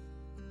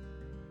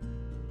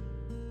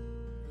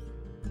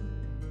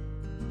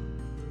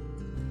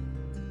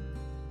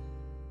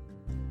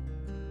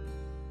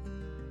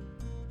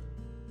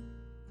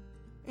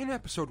 In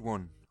episode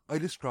 1, I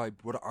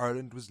described what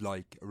Ireland was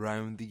like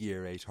around the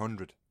year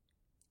 800.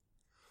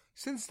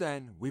 Since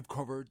then, we've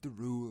covered the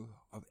rule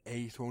of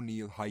 8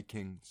 O'Neill High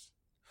Kings,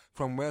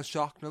 from Muel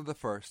Shocknell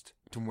I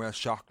to Muel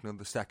Shocknell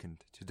II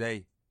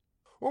today.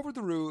 Over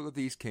the rule of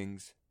these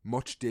kings,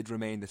 much did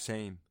remain the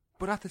same,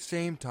 but at the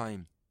same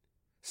time,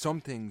 some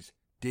things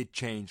did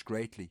change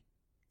greatly.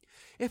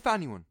 If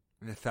anyone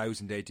in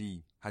 1000 AD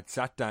had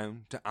sat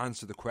down to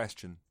answer the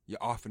question you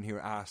often hear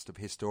asked of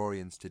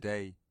historians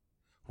today,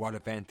 what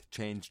event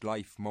changed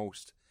life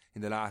most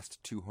in the last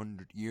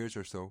 200 years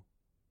or so,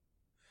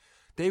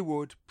 they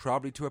would,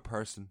 probably to a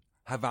person,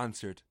 have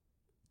answered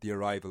the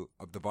arrival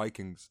of the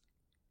Vikings.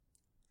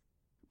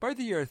 By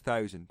the year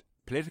 1000,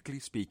 politically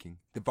speaking,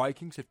 the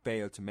Vikings had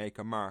failed to make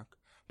a mark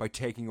by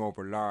taking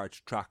over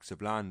large tracts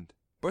of land,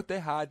 but they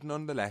had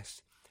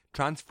nonetheless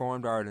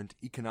transformed Ireland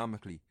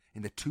economically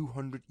in the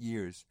 200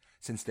 years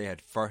since they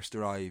had first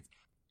arrived.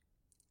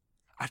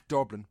 At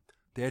Dublin,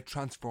 they had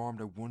transformed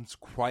a once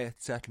quiet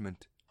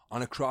settlement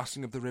on a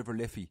crossing of the River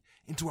Liffey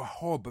into a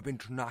hub of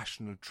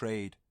international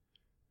trade,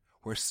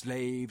 where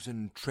slaves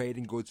and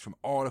trading goods from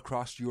all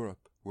across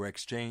Europe were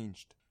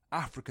exchanged.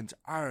 Africans,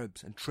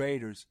 Arabs and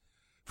traders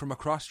from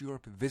across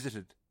Europe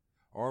visited,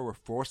 or were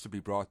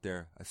forcibly brought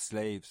there as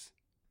slaves.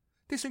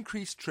 This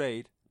increased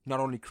trade not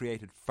only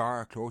created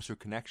far closer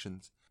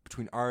connections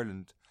between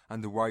Ireland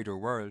and the wider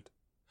world,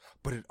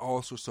 but it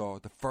also saw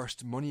the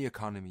first money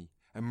economy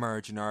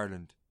emerge in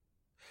Ireland,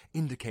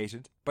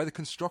 indicated by the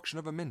construction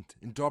of a mint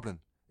in Dublin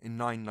in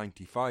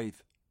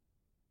 995.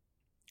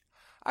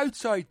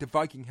 Outside the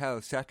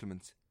Viking-held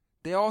settlements,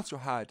 they also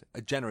had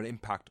a general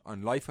impact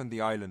on life on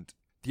the island.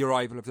 The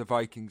arrival of the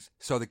Vikings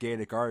saw the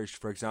Gaelic Irish,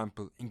 for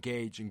example,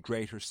 engage in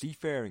greater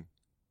seafaring.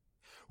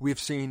 We have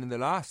seen in the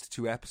last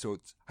 2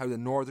 episodes how the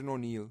Northern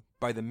O'Neill,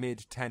 by the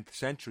mid-10th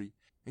century,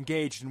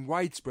 engaged in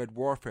widespread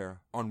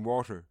warfare on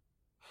water.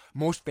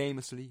 Most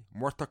famously,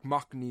 Murtagh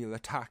Mac Neil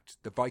attacked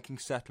the Viking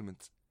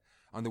settlements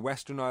on the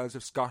Western Isles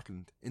of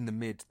Scotland in the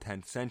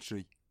mid-10th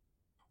century.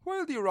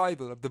 While the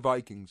arrival of the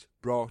Vikings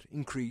brought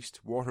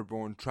increased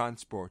waterborne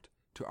transport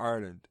to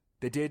Ireland,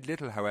 they did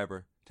little,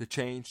 however, to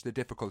change the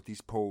difficulties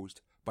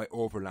posed by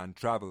overland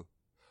travel,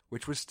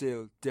 which was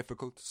still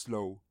difficult,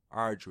 slow,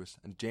 arduous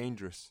and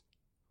dangerous.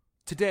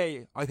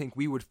 Today, I think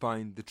we would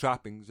find the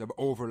trappings of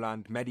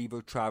overland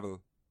medieval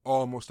travel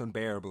almost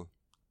unbearable.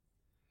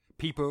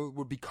 People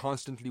would be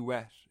constantly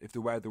wet if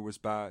the weather was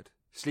bad.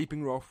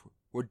 Sleeping rough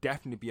would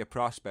definitely be a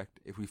prospect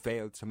if we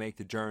failed to make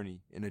the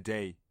journey in a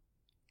day.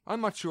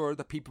 I'm not sure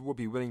that people would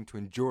be willing to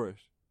endure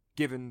it,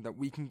 given that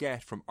we can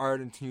get from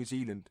Ireland to New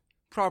Zealand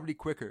probably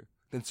quicker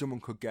than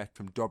someone could get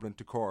from Dublin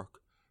to Cork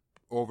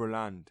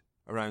overland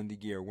around the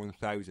year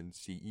 1000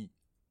 CE.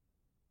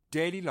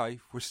 Daily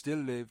life was still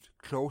lived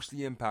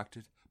closely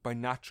impacted by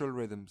natural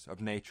rhythms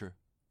of nature.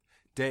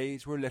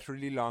 Days were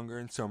literally longer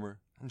in summer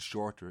and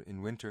shorter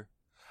in winter,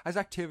 as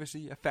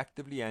activity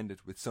effectively ended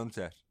with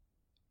sunset.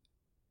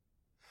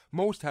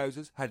 Most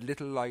houses had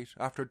little light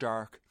after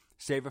dark,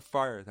 save a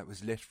fire that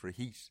was lit for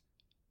heat.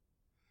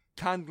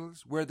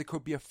 Candles, where they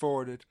could be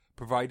afforded,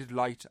 provided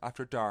light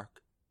after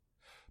dark,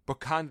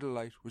 but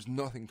candlelight was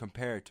nothing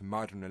compared to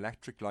modern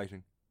electric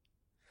lighting.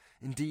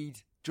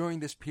 Indeed, during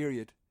this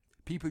period,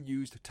 people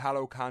used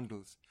tallow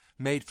candles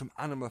made from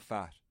animal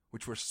fat,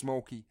 which were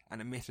smoky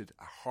and emitted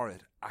a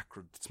horrid,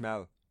 acrid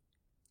smell.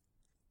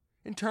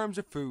 In terms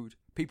of food,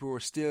 people were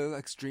still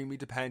extremely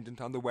dependent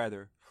on the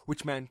weather,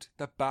 which meant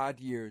that bad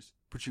years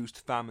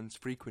produced famines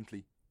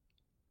frequently.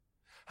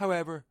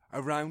 However,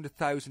 around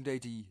 1000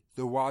 AD,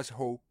 there was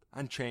hope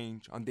and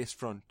change on this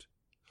front,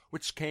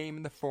 which came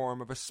in the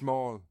form of a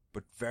small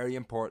but very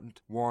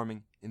important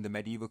warming in the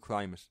medieval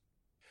climate.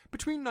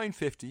 Between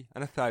 950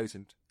 and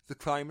 1000, the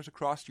climate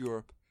across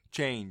Europe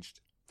changed,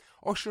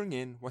 ushering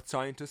in what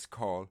scientists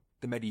call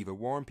the medieval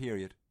warm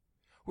period,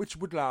 which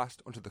would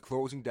last until the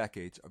closing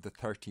decades of the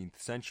 13th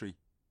century.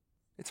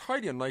 It's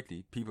highly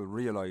unlikely people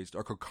realised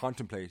or could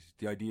contemplate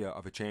the idea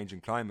of a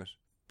changing climate,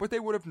 but they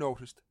would have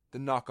noticed the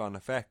knock-on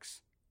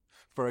effects.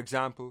 For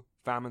example,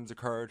 famines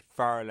occurred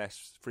far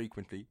less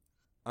frequently,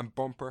 and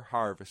bumper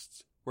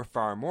harvests were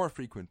far more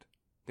frequent.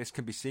 This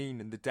can be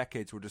seen in the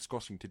decades we're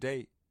discussing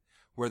today,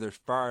 where there's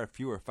far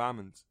fewer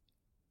famines.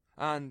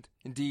 and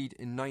indeed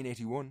in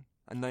 981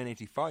 and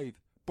 985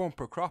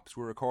 bumper crops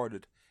were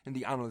recorded in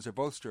the Annals of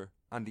Ulster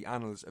and the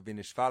Annals of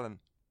Innisfallen.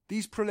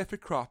 These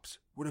prolific crops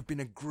would have been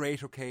a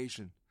great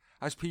occasion,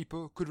 as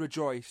people could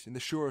rejoice in the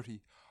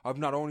surety of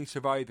not only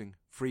surviving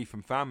free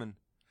from famine,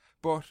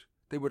 but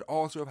they would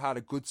also have had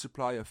a good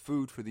supply of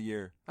food for the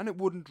year, and it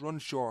wouldn't run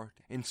short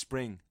in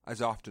spring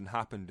as often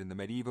happened in the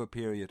medieval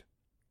period.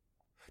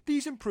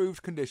 These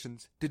improved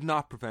conditions did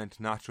not prevent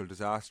natural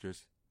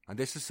disasters, and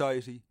this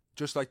society,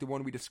 just like the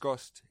one we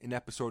discussed in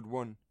episode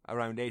 1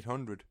 around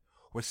 800,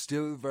 was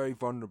still very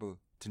vulnerable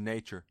to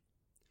nature.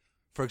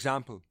 For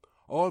example,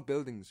 all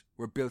buildings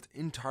were built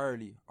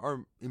entirely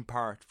or in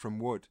part from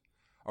wood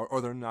or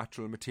other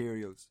natural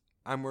materials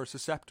and were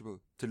susceptible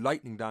to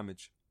lightning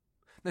damage.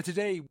 Now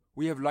today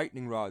we have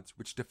lightning rods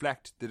which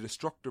deflect the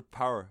destructive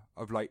power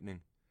of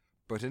lightning,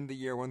 but in the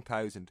year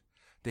 1000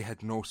 they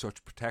had no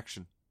such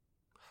protection.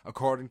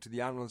 According to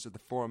the Annals of the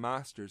Four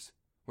Masters,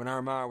 when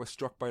Armagh was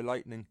struck by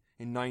lightning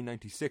in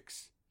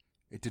 996,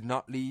 it did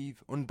not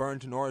leave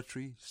unburnt an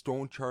oratory,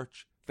 stone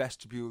church,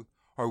 vestibule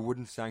or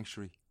wooden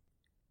sanctuary.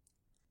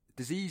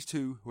 Disease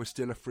too was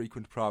still a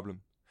frequent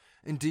problem.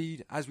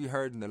 Indeed, as we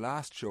heard in the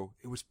last show,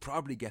 it was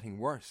probably getting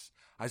worse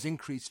as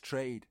increased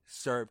trade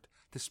served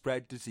to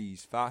spread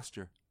disease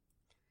faster.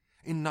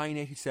 In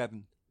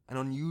 987, an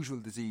unusual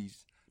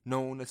disease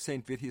known as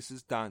St.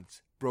 Vitius's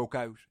dance broke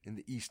out in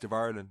the east of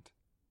Ireland.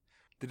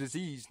 The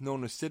disease,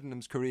 known as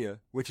Sydenham's chorea,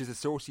 which is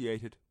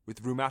associated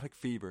with rheumatic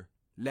fever,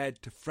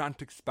 led to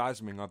frantic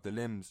spasming of the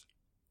limbs.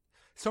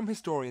 Some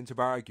historians have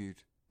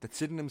argued that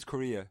Sydenham's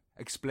chorea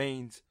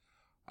explains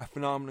a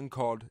phenomenon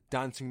called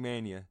dancing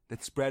mania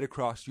that spread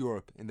across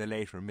Europe in the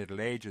later Middle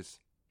Ages.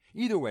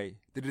 Either way,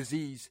 the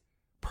disease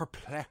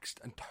perplexed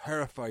and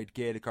terrified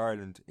Gaelic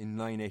Ireland in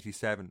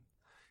 987.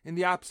 In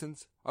the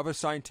absence of a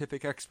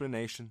scientific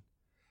explanation,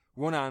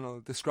 one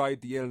annal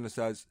described the illness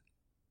as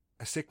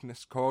a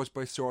sickness caused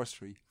by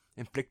sorcery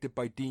inflicted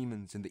by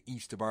demons in the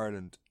east of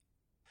Ireland.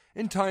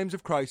 In times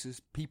of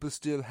crisis, people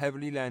still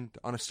heavily leant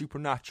on a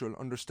supernatural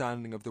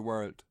understanding of the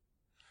world,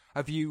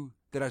 a view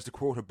that, as the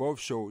quote above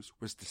shows,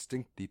 was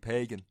distinctly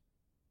pagan.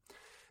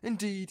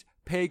 Indeed,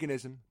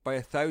 paganism by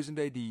 1000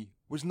 AD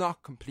was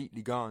not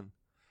completely gone.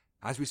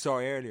 As we saw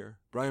earlier,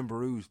 Brian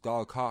Boru's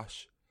Dál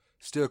Cosh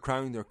still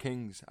crowned their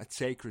kings at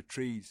sacred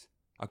trees,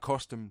 a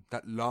custom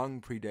that long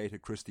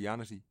predated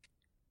Christianity.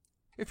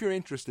 If you're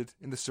interested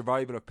in the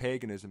survival of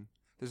paganism,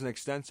 there's an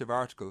extensive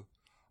article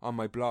on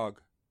my blog,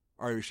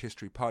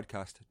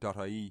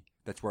 irishhistorypodcast.ie,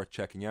 that's worth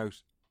checking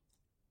out.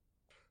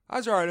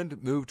 As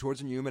Ireland moved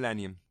towards a new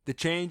millennium, the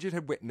change it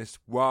had witnessed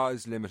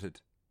was limited,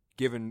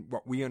 given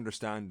what we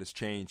understand as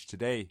change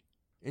today.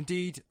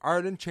 Indeed,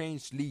 Ireland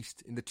changed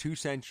least in the 2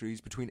 centuries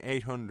between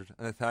 800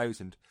 and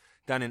 1000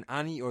 than in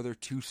any other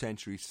 2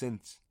 centuries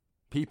since.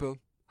 People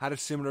had a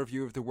similar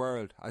view of the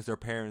world as their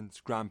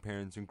parents,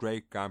 grandparents and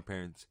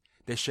great-grandparents.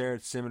 They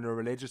shared similar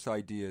religious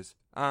ideas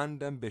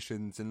and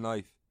ambitions in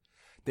life.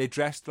 They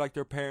dressed like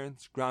their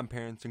parents,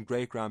 grandparents and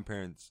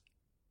great-grandparents.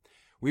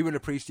 We will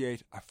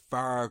appreciate a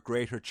far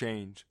greater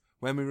change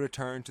when we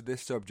return to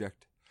this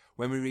subject,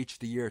 when we reach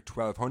the year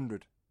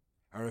 1200,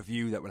 a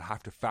review that will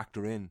have to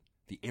factor in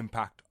the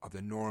impact of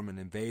the Norman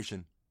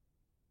invasion.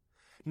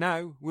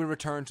 Now we'll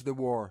return to the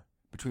war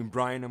between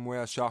Brian and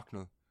Muel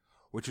Shocknall,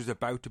 which was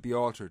about to be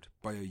altered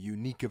by a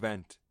unique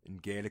event in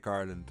Gaelic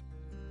Ireland.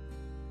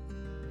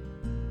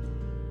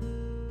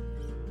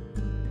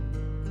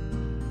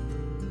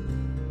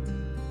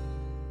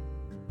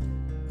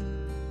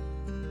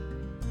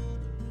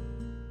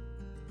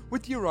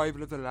 With the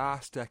arrival of the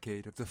last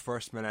decade of the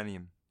first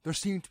millennium, there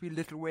seemed to be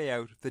little way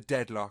out of the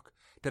deadlock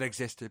that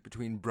existed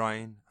between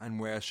Brian and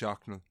Muel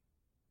Shocknall.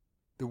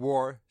 The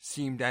war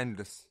seemed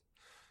endless.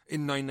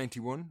 In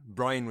 991,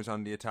 Brian was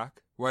on the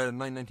attack, while in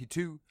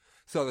 992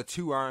 saw the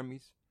 2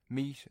 armies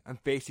meet and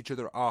face each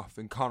other off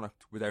in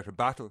Connacht without a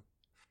battle.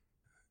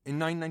 In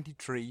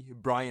 993,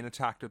 Brian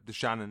attacked up the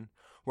Shannon,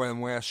 while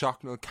Muel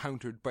Shocknall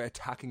countered by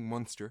attacking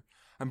Munster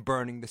and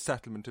burning the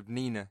settlement of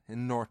Nina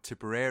in North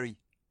Tipperary.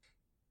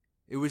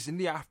 It was in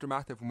the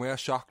aftermath of Muel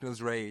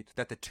Shocknall's raid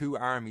that the 2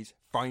 armies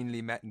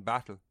finally met in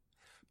battle,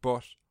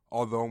 but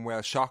although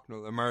Muel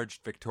Shocknall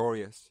emerged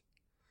victorious,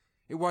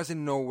 it was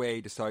in no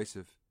way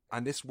decisive,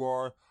 and this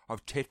war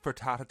of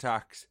tit-for-tat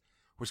attacks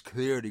was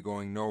clearly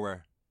going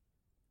nowhere.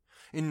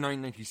 In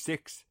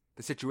 996,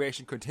 the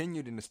situation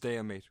continued in a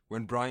stalemate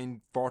when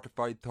Brian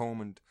fortified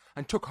Thomond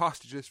and took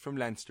hostages from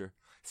Leinster,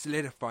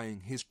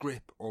 solidifying his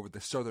grip over the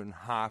southern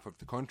half of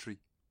the country.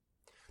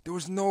 There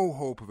was no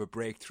hope of a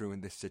breakthrough in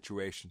this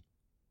situation.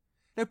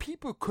 Now,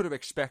 people could have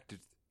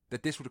expected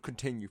that this would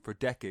continue for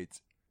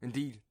decades.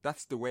 Indeed,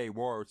 that's the way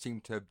war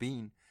seemed to have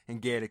been in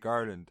Gaelic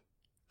Ireland.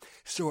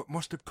 So it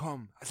must have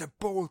come as a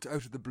bolt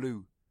out of the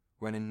blue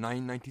when in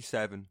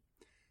 997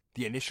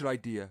 the initial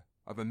idea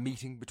of a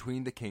meeting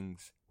between the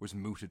kings was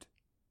mooted.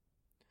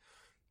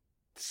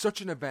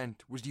 Such an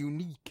event was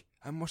unique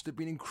and must have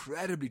been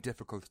incredibly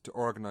difficult to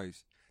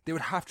organise. They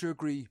would have to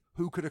agree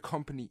who could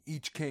accompany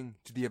each king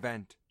to the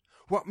event.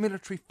 What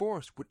military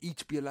force would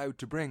each be allowed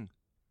to bring?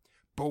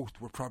 both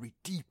were probably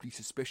deeply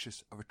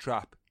suspicious of a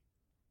trap.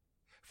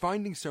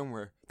 Finding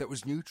somewhere that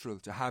was neutral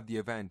to have the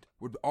event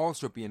would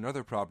also be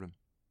another problem.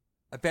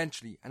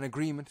 Eventually, an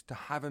agreement to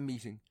have a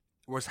meeting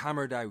was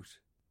hammered out.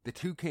 The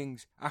two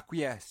kings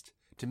acquiesced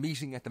to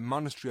meeting at the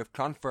monastery of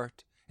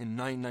Clonfert in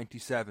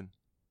 997.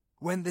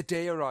 When the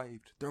day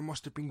arrived, there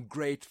must have been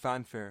great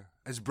fanfare,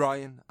 as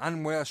Brian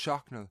and Muel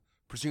Shocknell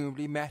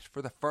presumably met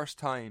for the first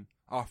time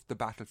off the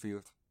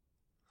battlefield.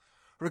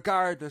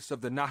 Regardless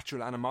of the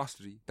natural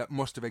animosity that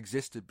must have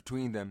existed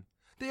between them,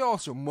 they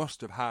also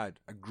must have had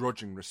a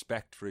grudging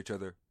respect for each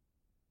other.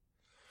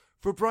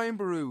 For Brian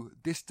Boru,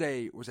 this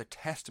day was a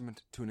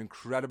testament to an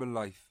incredible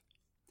life.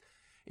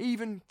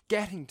 Even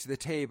getting to the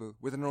table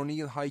with an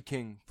O'Neill High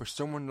King for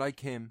someone like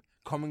him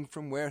coming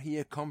from where he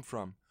had come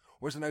from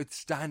was an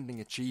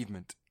outstanding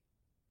achievement.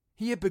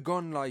 He had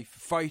begun life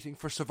fighting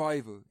for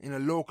survival in a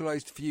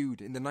localised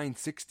feud in the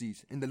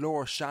 960s in the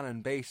Lower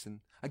Shannon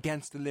Basin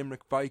against the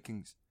Limerick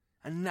Vikings,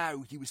 and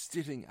now he was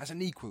sitting as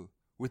an equal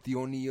with the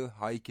O'Neill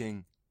High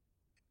King.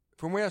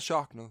 For Muel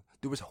Shocknell,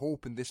 there was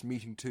hope in this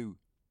meeting too.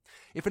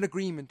 If an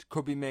agreement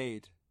could be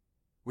made,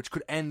 which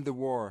could end the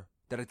war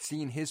that had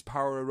seen his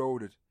power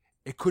eroded,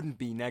 it couldn't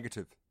be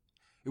negative.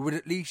 It would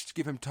at least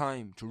give him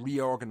time to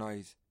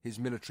reorganise his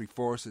military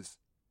forces.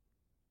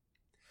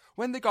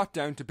 When they got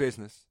down to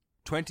business,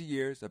 20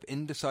 years of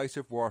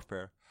indecisive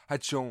warfare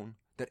had shown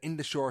that in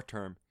the short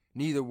term,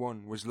 neither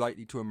one was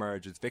likely to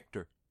emerge as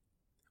victor.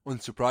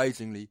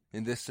 Unsurprisingly,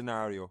 in this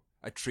scenario,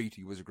 a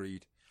treaty was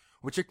agreed,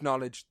 which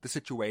acknowledged the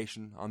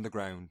situation on the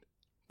ground.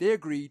 They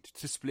agreed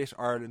to split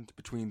Ireland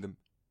between them,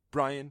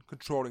 Brian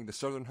controlling the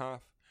southern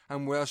half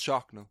and Muel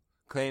Shocknell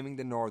claiming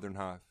the northern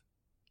half.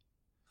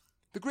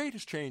 The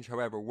greatest change,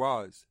 however,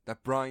 was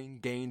that Brian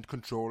gained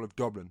control of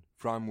Dublin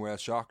from Muel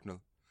Shocknell,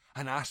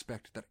 an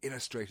aspect that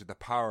illustrated the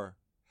power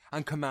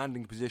and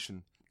commanding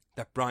position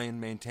that Brian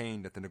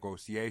maintained at the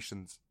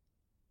negotiations.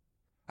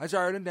 As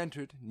Ireland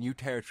entered new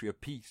territory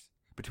of peace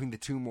between the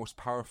two most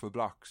powerful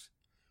blocs,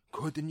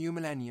 could the new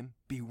millennium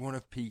be one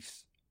of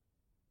peace?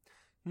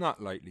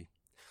 Not likely.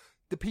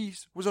 The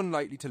peace was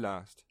unlikely to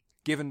last,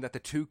 given that the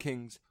two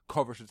kings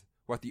coveted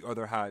what the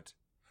other had.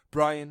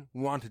 Brian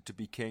wanted to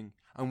be king,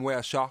 and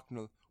Muel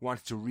Shocknell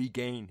wanted to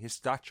regain his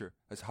stature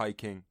as High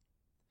King.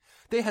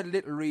 They had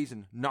little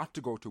reason not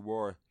to go to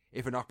war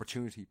if an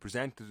opportunity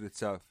presented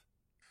itself.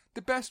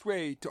 The best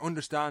way to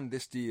understand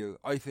this deal,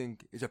 I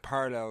think, is a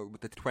parallel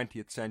with the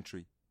 20th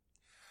century.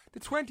 The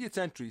 20th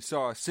century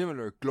saw a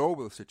similar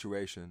global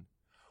situation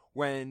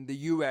when the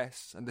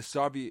US and the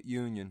Soviet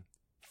Union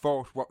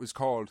fought what was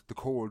called the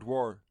Cold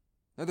War.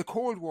 Now, the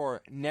Cold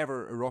War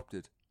never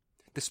erupted,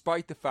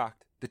 despite the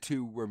fact the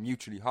two were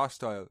mutually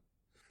hostile.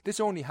 This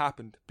only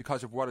happened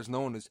because of what is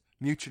known as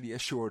mutually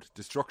assured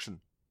destruction,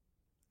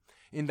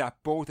 in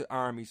that both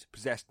armies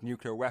possessed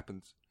nuclear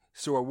weapons,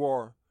 so a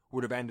war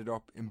would have ended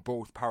up in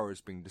both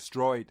powers being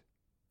destroyed.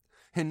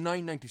 In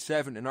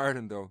 997 in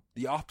Ireland, though,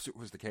 the opposite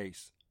was the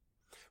case.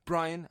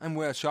 Brian and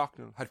Muel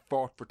Shocknell had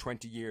fought for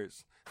 20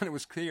 years, and it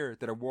was clear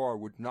that a war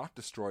would not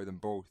destroy them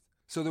both,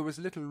 so there was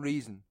little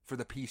reason for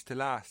the peace to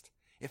last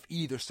if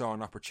either saw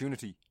an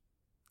opportunity.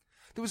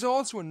 There was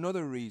also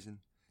another reason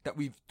that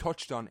we've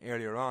touched on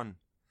earlier on,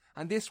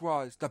 and this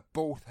was that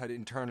both had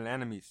internal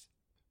enemies.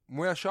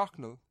 Muel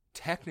Shocknell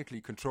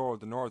technically controlled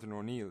the Northern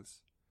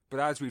O'Neills, but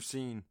as we've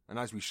seen, and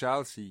as we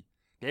shall see,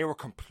 they were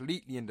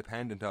completely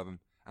independent of him,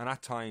 and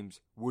at times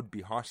would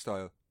be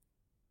hostile.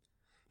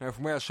 Now, if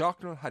Muel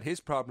Shocknell had his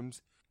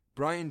problems,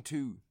 Brian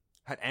too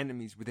had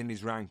enemies within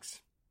his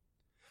ranks.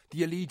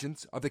 The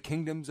allegiance of the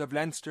kingdoms of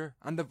Leinster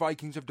and the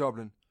Vikings of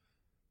Dublin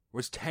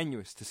was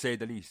tenuous, to say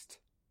the least.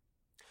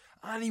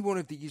 Any one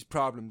of these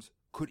problems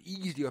could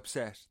easily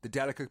upset the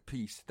delicate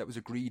peace that was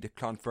agreed at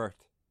Clonfert.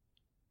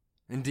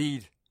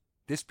 Indeed,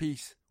 this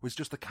peace was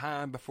just the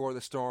calm before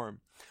the storm,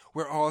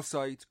 where all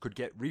sides could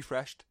get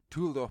refreshed,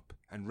 tooled up,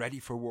 and ready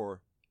for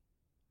war.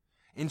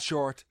 In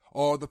short,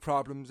 all the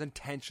problems and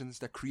tensions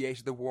that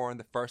created the war in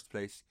the first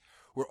place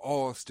were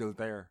all still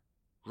there,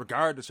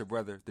 regardless of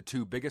whether the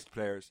two biggest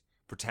players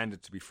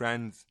pretended to be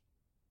friends.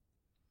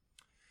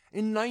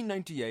 In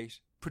 998,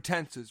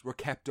 pretences were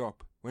kept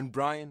up when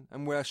Brian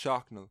and Muel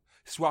Shocknell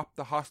swapped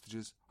the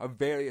hostages of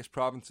various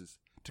provinces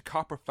to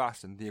copper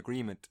fasten the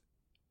agreement.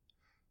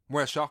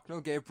 Muel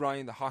Shocknell gave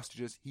Brian the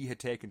hostages he had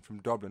taken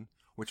from Dublin,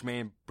 which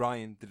made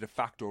Brian the de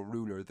facto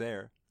ruler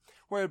there,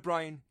 while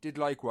Brian did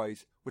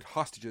likewise with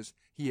hostages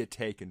he had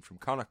taken from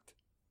Connacht.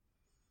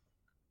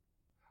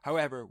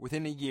 However,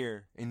 within a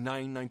year, in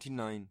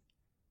 999,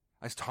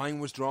 as time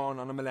was drawn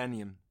on a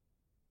millennium,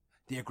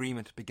 the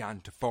agreement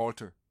began to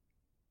falter.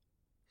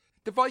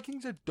 The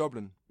Vikings of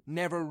Dublin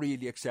never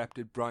really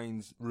accepted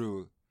Brian's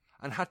rule,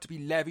 and had to be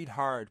levied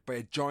hard by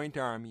a joint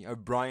army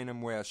of Brian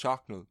and Muel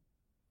Shocknell.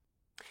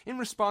 In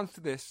response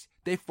to this,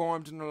 they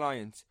formed an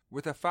alliance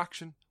with a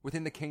faction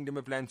within the Kingdom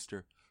of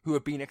Leinster who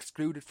had been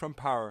excluded from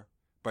power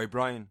by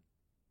Brian.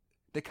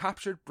 They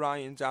captured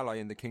Brian's ally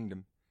in the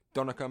kingdom,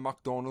 Donogh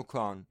MacDonald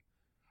Clann,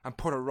 and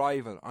put a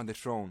rival on the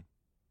throne.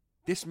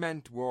 This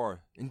meant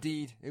war.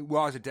 Indeed, it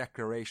was a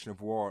declaration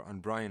of war on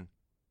Brian.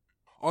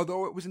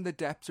 Although it was in the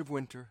depths of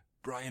winter,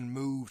 Brian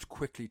moved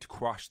quickly to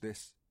quash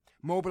this.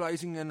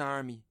 Mobilising an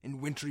army in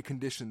wintry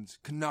conditions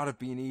could not have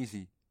been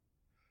easy.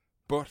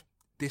 But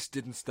this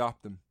didn't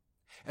stop them.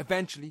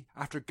 Eventually,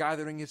 after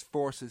gathering his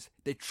forces,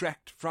 they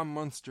trekked from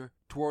Munster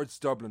towards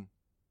Dublin.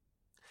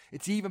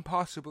 It's even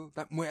possible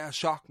that Muir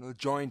Shocknell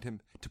joined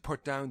him to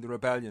put down the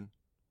rebellion.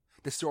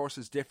 The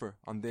sources differ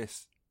on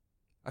this.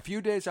 A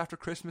few days after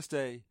Christmas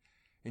Day,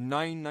 in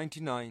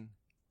 999,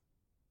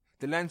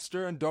 the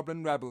Leinster and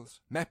Dublin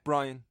rebels met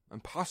Brian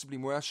and possibly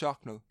Muir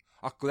Shocknell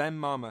at Glen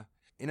Mama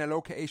in a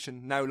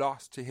location now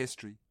lost to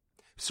history,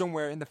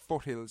 somewhere in the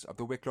foothills of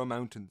the Wicklow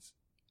Mountains.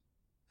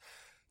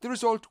 The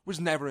result was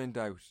never in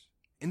doubt.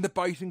 In the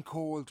biting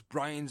cold,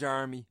 Brian's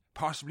army,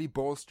 possibly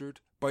bolstered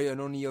by an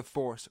O'Neill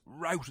force,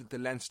 routed the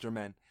Leinster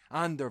men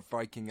and their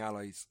Viking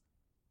allies.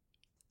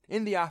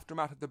 In the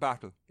aftermath of the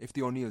battle, if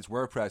the O'Neills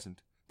were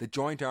present, the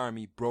joint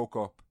army broke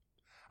up,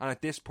 and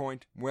at this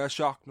point Muir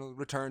Shocknell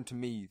returned to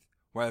Meath,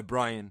 while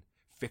Brian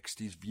fixed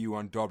his view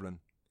on Dublin.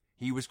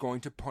 He was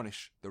going to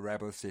punish the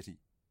rebel city.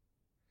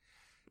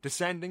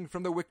 Descending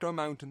from the Wicklow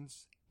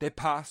Mountains, they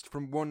passed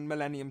from one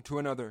millennium to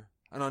another,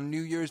 and on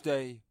New Year's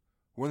Day,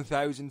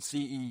 1000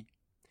 CE,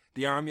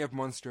 the army of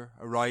Munster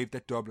arrived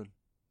at Dublin.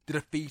 The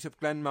defeat of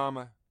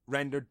Glenmama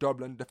rendered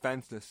Dublin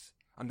defenceless,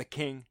 and the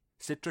king,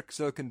 Sitrick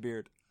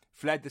Silkenbeard,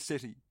 fled the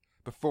city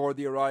before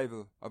the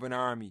arrival of an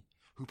army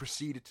who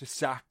proceeded to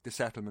sack the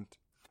settlement,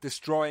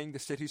 destroying the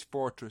city's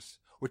fortress,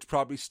 which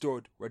probably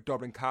stood where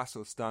Dublin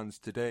Castle stands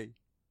today.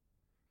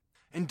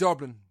 In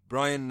Dublin,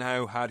 Brian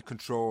now had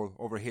control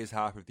over his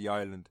half of the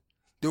island.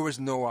 There was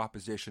no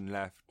opposition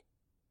left.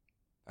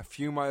 A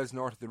few miles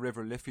north of the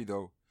River Liffey,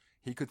 though,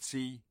 he could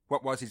see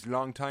what was his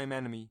long-time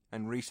enemy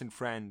and recent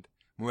friend,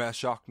 Muir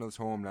Shocknell's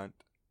homeland.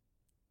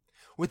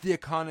 With the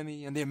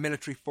economy and the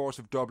military force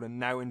of Dublin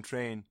now in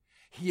train,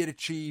 he had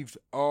achieved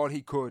all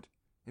he could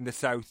in the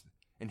south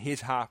in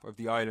his half of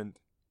the island.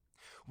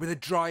 With a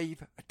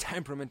drive, a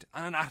temperament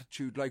and an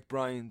attitude like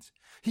Brian's,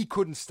 he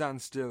couldn't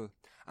stand still,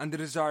 and the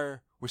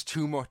desire was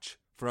too much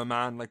for a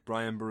man like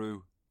Brian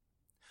Boru.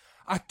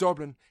 At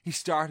Dublin, he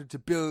started to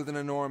build an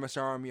enormous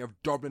army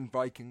of Dublin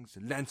Vikings,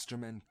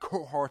 Leinstermen,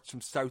 cohorts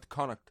from South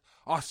Connacht,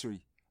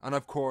 Ossory, and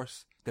of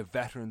course, the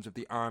veterans of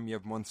the Army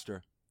of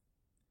Munster.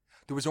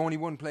 There was only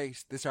one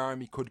place this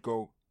army could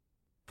go.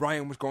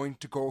 Brian was going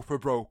to go for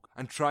broke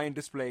and try and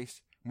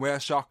displace Muir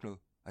Shocknell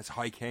as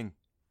High King.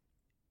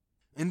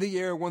 In the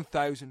year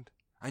 1000,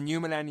 a new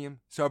millennium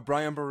saw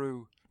Brian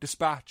Boru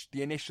dispatch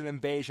the initial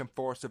invasion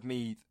force of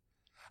Meath,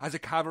 as a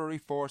cavalry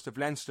force of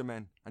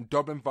Leinstermen and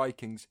Dublin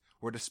Vikings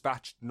were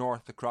dispatched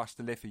north across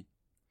the Liffey.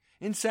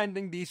 In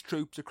sending these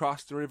troops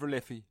across the River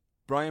Liffey,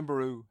 Brian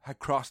Boru had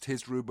crossed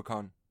his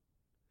Rubicon.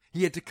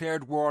 He had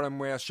declared war on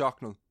Muir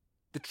Shocknell.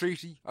 The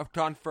Treaty of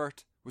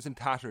Clonfert was in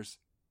tatters.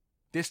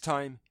 This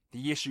time,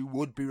 the issue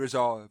would be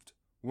resolved,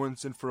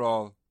 once and for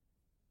all.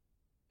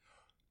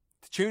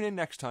 Tune in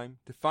next time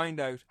to find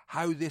out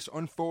how this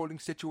unfolding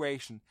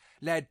situation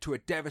led to a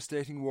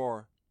devastating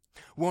war,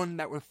 one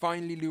that will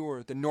finally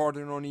lure the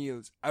Northern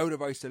O'Neills out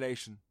of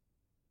isolation,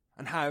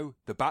 and how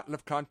the Battle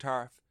of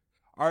Clontarf,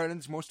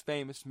 Ireland's most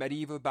famous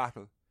medieval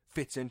battle,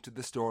 fits into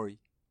the story.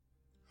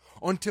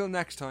 Until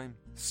next time,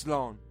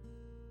 Slán.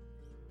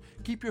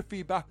 Keep your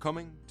feedback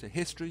coming to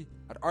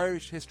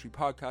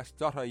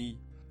history@irishhistorypodcast.ie,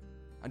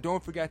 and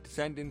don't forget to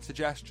send in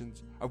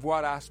suggestions of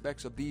what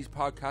aspects of these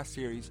podcast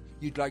series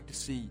you'd like to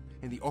see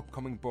in the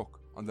upcoming book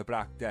on the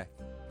Black Death.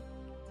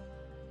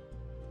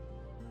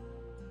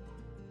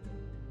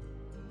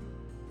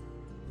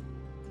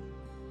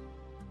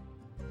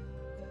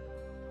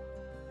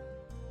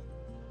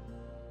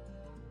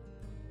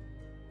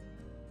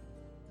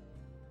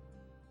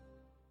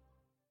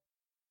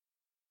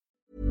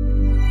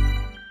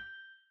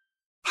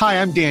 Hi,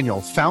 I'm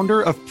Daniel,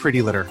 founder of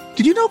Pretty Litter.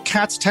 Did you know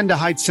cats tend to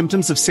hide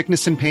symptoms of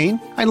sickness and pain?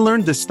 I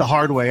learned this the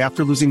hard way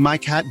after losing my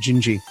cat,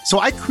 Gingy. So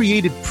I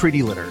created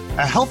Pretty Litter,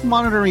 a health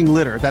monitoring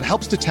litter that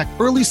helps detect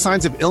early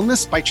signs of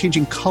illness by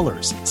changing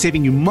colors,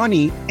 saving you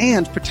money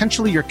and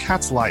potentially your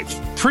cat's life.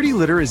 Pretty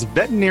Litter is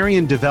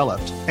veterinarian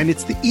developed, and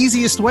it's the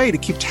easiest way to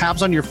keep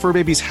tabs on your fur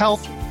baby's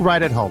health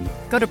right at home.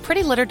 Go to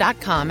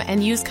prettylitter.com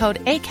and use code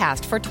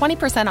ACAST for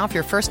 20% off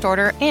your first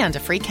order and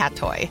a free cat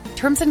toy.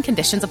 Terms and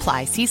conditions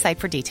apply. See site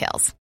for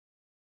details.